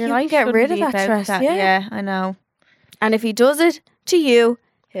not If your you life. can get shouldn't rid of be that about stress, that. yeah. Yeah, I know. And if he does it to you,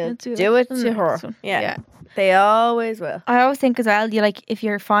 he'll He'll do do it it to to her. someone. Yeah. Yeah. They always will. I always think as well, you like if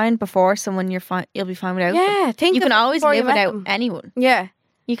you're fine before someone, you're fine. You'll be fine without them. Yeah, think You of can it always before you live met without them. anyone. Yeah.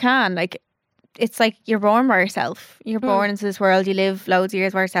 You can. Like, it's like you're born by yourself. You're born into this world. You live loads of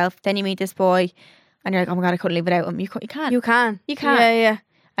years by yourself. Then you meet this boy, and you're like, oh my God, I couldn't live without him. You can't. You can. You can. Yeah, yeah.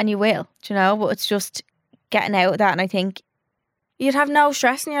 And you will. Do you know? But it's just getting out of that. And I think You'd have no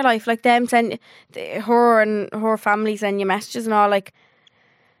stress in your life. Like, them send her and her family send you messages and all. Like,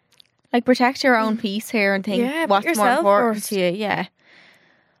 protect your own peace here and think Yeah, put what's more yourself important first. to you. Yeah.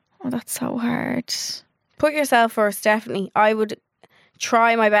 Oh, that's so hard. put yourself first, definitely. I would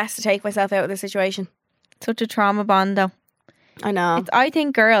try my best to take myself out of the situation. Such a trauma bond, though. I know. I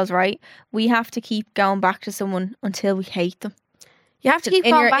think girls, right? We have to keep going back to someone until we hate them. You have to keep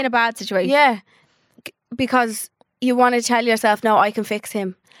in going your back. in a bad situation. Yeah. Because you want to tell yourself, no, I can fix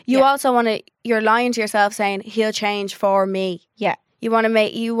him. You Yeah. also want to, you're lying to yourself saying, he'll change for me. Yeah. You want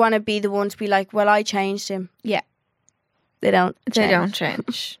to be the one to be like, well, I changed him. Yeah. They don't They don't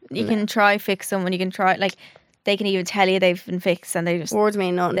change. You can try fix someone. You can try, like, they can even tell you they've been fixed and they just, Words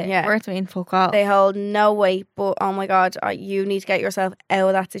mean nothing. Yeah. words mean fuck off. They hold no weight, but oh my God, you need to get yourself out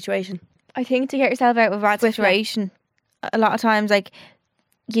of that situation. I think to get yourself out of a bad Swiftly. situation, a lot of times, like,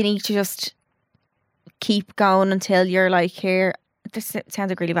 you need to just keep going until you're like, here, this sounds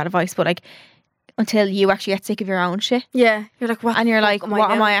like really bad advice, but like, until you actually get sick of your own shit. Yeah. You're like, what? And you're the like, fuck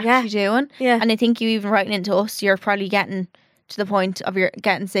what am I doing? actually doing? Yeah. And I think you even writing into us, you're probably getting to the point of your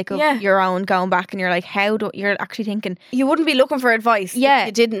getting sick of Yeah. your own going back, and you're like, you're actually thinking, You wouldn't be looking for advice. Yeah. If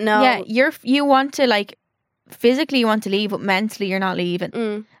you didn't know. yeah, you want to, like, physically you want to leave, but mentally you're not leaving.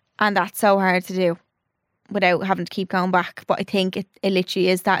 Mm. And that's so hard to do without having to keep going back. But I think it literally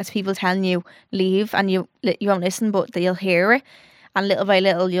is that. It's people telling you leave and you won't listen, but you'll hear it. And little by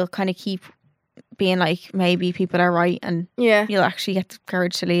little you'll kind of keep being like, maybe people are right, and Yeah. you'll actually get the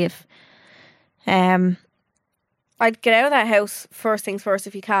courage to leave. I'd get out of that house first things first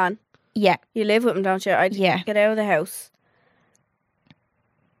if you can. Yeah. You live with him, don't you? I'd Yeah. get out of the house.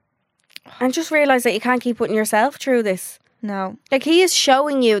 And just realise that you can't keep putting yourself through this. No. Like, he is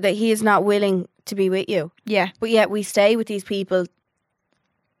showing you that he is not willing to be with you. Yeah. But yet we stay with these people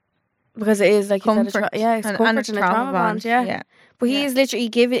because it is, like you said, Comfort. it's and comfort it's and a trauma bond. Yeah. Yeah. But he Yeah. is literally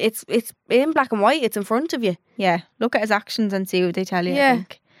giving, it's in black and white, it's in front of you. Yeah. Look at his actions and see what they tell you. Yeah. I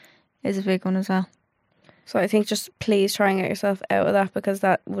think is a big one as well. So I think just please try and get yourself out of that, because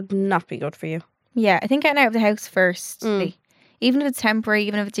that would not be good for you. Yeah, I think getting out of the house first. Mm. Even if it's temporary,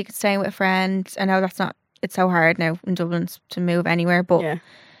 even if it's you could stay with a friend. I know it's so hard now in Dublin to move anywhere, but Yeah.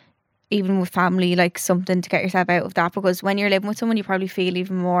 even with family, like something to get yourself out of that, because when you're living with someone, you probably feel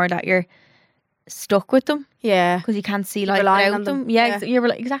even more that you're stuck with them Yeah. because you can't see life relying without on them. them. Yeah, Yeah.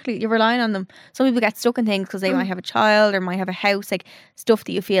 exactly. You're relying on them. Some people get stuck in things because they might have a child or might have a house, like stuff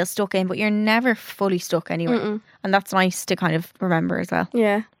that you feel stuck in, but you're never fully stuck anywhere. And that's nice to kind of remember as well.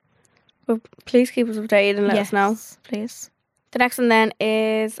 Yeah. Well, please keep us updated and let us know. Please. The next one then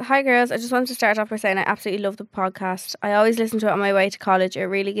is, hi girls, I just wanted to start off by saying I absolutely love the podcast. I always listen to it on my way to college. It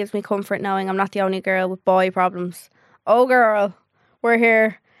really gives me comfort knowing I'm not the only girl with boy problems. Oh girl, we're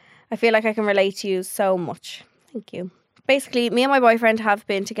here. I feel like I can relate to you so much. Thank you. Basically, me and my boyfriend have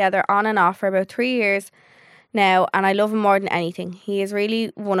been together on and off for about 3 years now, and I love him more than anything. He is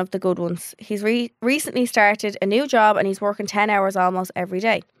really one of the good ones. He's recently started a new job and he's working 10 hours almost every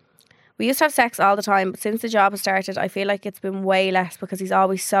day. We used to have sex all the time, but since the job has started, I feel like it's been way less because he's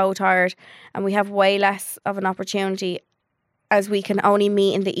always so tired and we have way less of an opportunity as we can only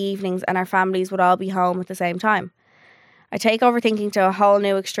meet in the evenings and our families would all be home at the same time. I take overthinking to a whole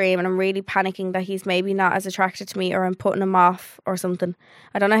new extreme and I'm really panicking that he's maybe not as attracted to me or I'm putting him off or something.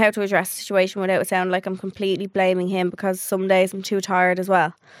 I don't know how to address the situation without it sounding like I'm completely blaming him because some days I'm too tired as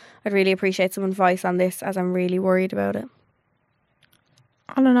well. I'd really appreciate some advice on this as I'm really worried about it.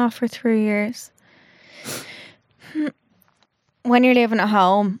 On and off for 3 years. When you're living at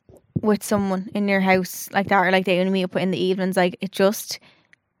home with someone in your house like that, or like they only meet up in the evenings, like it just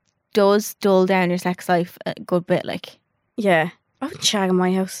does dull down your sex life a good bit. Like, Yeah. I wouldn't shag in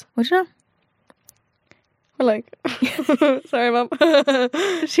my house. would you know? Well, like, sorry, Mum.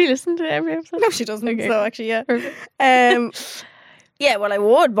 She listened to every episode. No, she doesn't. Okay. So actually, yeah. Perfect. Yeah, well, I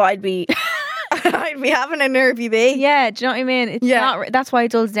would, but I'd be having a nervy bee. Yeah, do you know what I mean? It's Yeah. not. That's why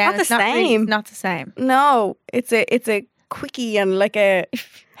it dulls down. Not the It's not really- same. it's not the same. No, it's a quickie and like a.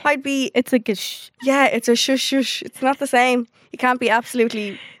 I'd be. It's like a Yeah, it's a shush shush. It's not the same. You can't be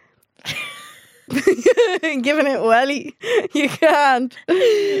absolutely giving it welly. You can't.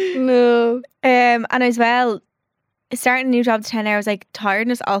 No. and as well, starting a new job to 10 hours, like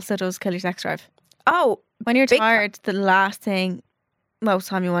tiredness also does kill your sex drive. Oh, When you're Big tired, the last thing most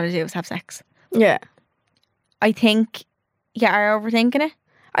time you want to do is have sex. yeah. I think, yeah, are overthinking it.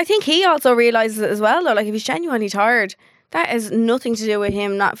 I think he also realises it as well, though. Like, if he's genuinely tired, that has nothing to do with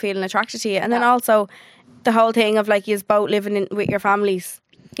him not feeling attracted to you. And then also the whole thing of like, you's both living in, with your families.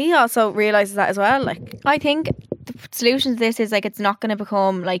 He also realises that as well. Like, I think the solution to this is like it's not going to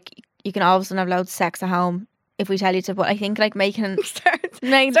become like you can all of a sudden have loads of sex at home if we tell you to. But I think like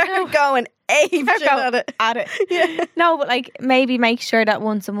start going ape shit at it. at it. Yeah. No, but like maybe make sure that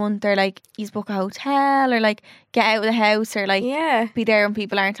once a month or like you book a hotel or like get out of the house or like Yeah. be there when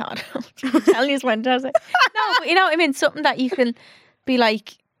people aren't on. Telling you when does it? No, but you know what I mean. Something that you can be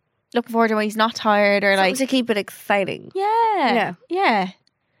like looking forward to when he's not tired or Something like to keep it exciting. yeah.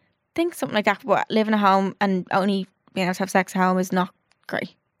 Think something like that. But living at home and only being able to have sex at home is not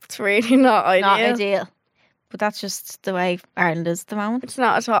great. It's really not ideal. Not ideal. But that's just the way Ireland is at the moment. It's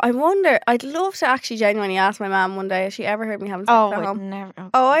not at all. I wonder, I'd love to actually genuinely ask my mum one day, has she ever heard me having sex Oh, at I'd home? never.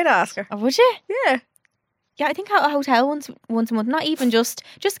 Oh, I'd ask her. Oh, would you? Yeah. Yeah, I think a hotel once a month. Not even just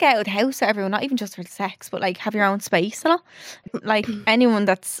get out of the house for everyone. Not even just for the sex, but like have your own space. You know, like anyone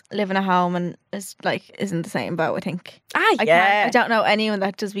that's living at home and is like isn't the same boat. I think. I don't know anyone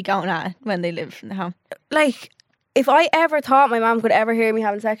that does be going at it when they live in the home. Like, if I ever thought my mum could ever hear me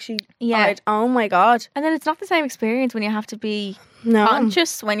having sex, oh my God. And then it's not the same experience when you have to be No.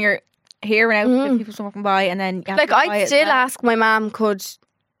 conscious when you're hearing out with people walking by, and then you have Like, to be I'd quiet still as well. ask my mum, could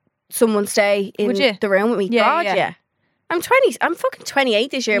someone stay in Would you? the room with me? Yeah, God, yeah. yeah. I'm fucking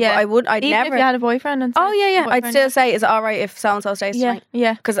 28 this year, Yeah. but I'd Even never. if you had a boyfriend and stuff. Oh, yeah. I'd Boyfriend, still say, is it all right if so-and-so stays yeah, tonight?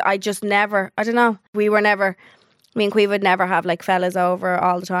 yeah. Because I just never, I don't know. Me and Queeve would never have like fellas over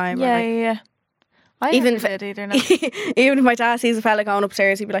all the time. or, Yeah, like, yeah. I Even even if- did either. No. even if my dad sees a fella going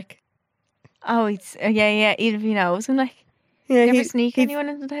upstairs, he'd be like, Oh, it's yeah. Even if he knows, I'm like, yeah, you ever he'd- sneak he'd- anyone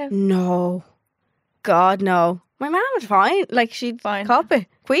into the house? No. God, no. My mum was fine. Like, she'd Fine. cop it.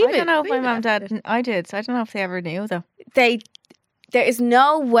 Queeve I it. don't know if my Queeve mum it. and dad didn't. I did. So I don't know if they ever knew though. There is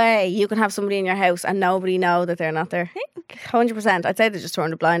no way you can have somebody in your house and nobody know that they're not there. 100%. I'd say they just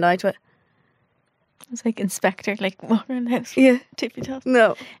turned a blind eye to it. It's like inspector, like walking around the house, Yeah. tippy top.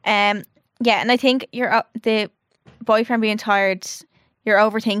 No. Yeah, and I think you're the boyfriend being tired. You're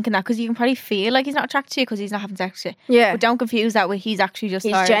overthinking that because you can probably feel like he's not attracted to you because he's not having sex with you. Yeah. But don't confuse that with he's actually just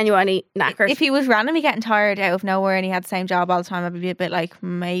He's tired. genuinely knackered. If he was randomly getting tired out of nowhere and he had the same job all the time, I'd be a bit like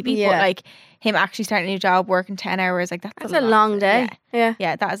maybe. Yeah. But like him actually starting a new job, working 10 hours, like That's a long day. Yeah. Yeah.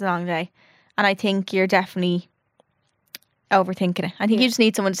 Yeah, that is a long day. And I think you're definitely overthinking it. I think you just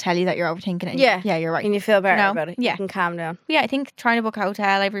need someone to tell you that you're overthinking it. Yeah. Yeah, you're right. And you feel better No. about it. Yeah. You can calm down. Yeah, I think trying to book a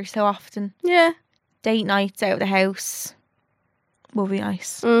hotel every so often, Yeah. date nights out of the house will be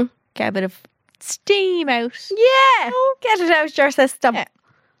nice. Mm. Get a bit of steam out. Yeah. Get it out your system. Yeah.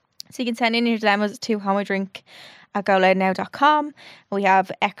 So you can send in your dilemmas to homodrink@goloudnow.com. We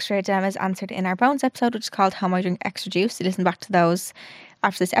have extra dilemmas answered in our bonus episode, which is called How I Drink Extra Juice. So listen back to those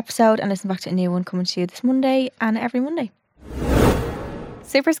after this episode and listen back to a new one coming to you this Monday and every Monday.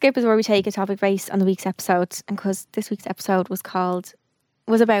 Super Skip is where we take a topic based on the week's episode, and because this week's episode was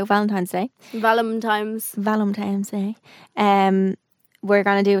about Valentine's Day. Valentine's Day. We're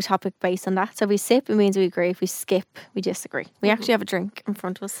going to do a topic based on that. So if we sip, it means we agree. If we skip, we disagree. We actually have a drink in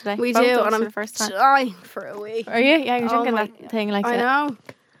front of us today. We Both do, of us and for I'm the first time. dying for a wee. Are you? Yeah, you're Oh drinking my- that thing like I that. know.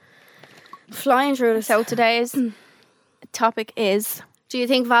 Flying through this. So today's topic is Do you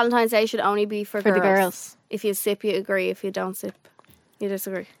think Valentine's Day should only be for the girls. If you sip, you agree. If you don't sip, you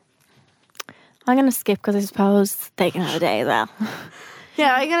disagree. I'm going to skip because I suppose they can have a day as well.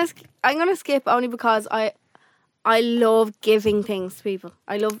 Yeah, I'm gonna skip only because I love giving things to people.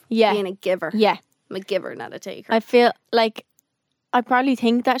 I love being a giver. Yeah. I'm a giver, not a taker. I feel like I probably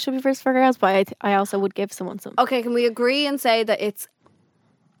think that should be first for girls, but I also would give someone something. Okay, can we agree and say that it's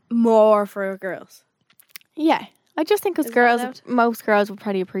more for girls? Yeah. I just think because Is that allowed? most girls would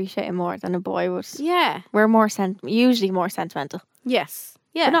probably appreciate it more than a boy would. Yeah. We're usually more sentimental. Yes.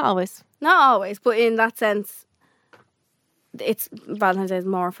 Yeah. But not always. Not always, but in that sense, it's Valentine's Day is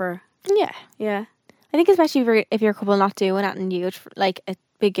more for. Yeah. Yeah. I think especially if you're a couple not doing it and you would like a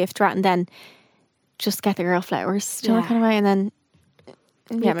big gift wrap and then just get the girl flowers, do you know that kind of way, and then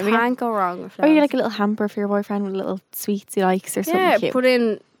You can't go wrong with or flowers. you like a little hamper for your boyfriend with little sweets he likes or something cute. Put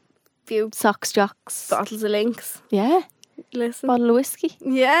in a few Socks, jocks. bottles of Lynx. Yeah. Listen. Bottle of whiskey.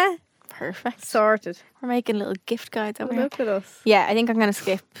 Yeah. Perfect. Sorted. We're making little gift guides over here. Look at us. Yeah, I think I'm gonna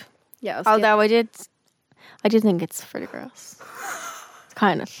skip. Yeah. Although I do think it's for the girls. It's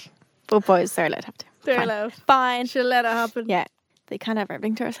kind of. But boys, they're allowed to have to. They're Fine. allowed. Fine. She'll let it happen. Yeah. They can't have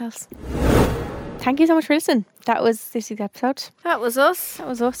everything to ourselves. Thank you so much for listening. That was this week's episode. That was us. That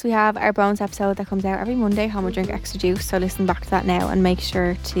was us. We have our bonus episode that comes out every Monday, How I Drink Extra Juice. So listen back to that now and make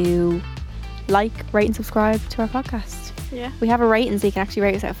sure to like, rate and subscribe to our podcast. Yeah. We have a rating so you can actually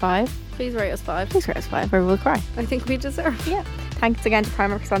rate us out of 5. Please rate us 5. Please rate us 5 or we'll cry. I think we deserve. Yeah. Thanks again to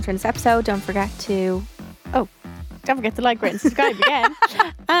Primark for sponsoring this episode. Don't forget to like, rate and subscribe again.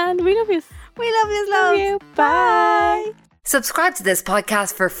 And we love you. We love you, Love you. Bye. Subscribe to this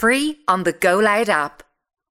podcast for free on the Go Loud app.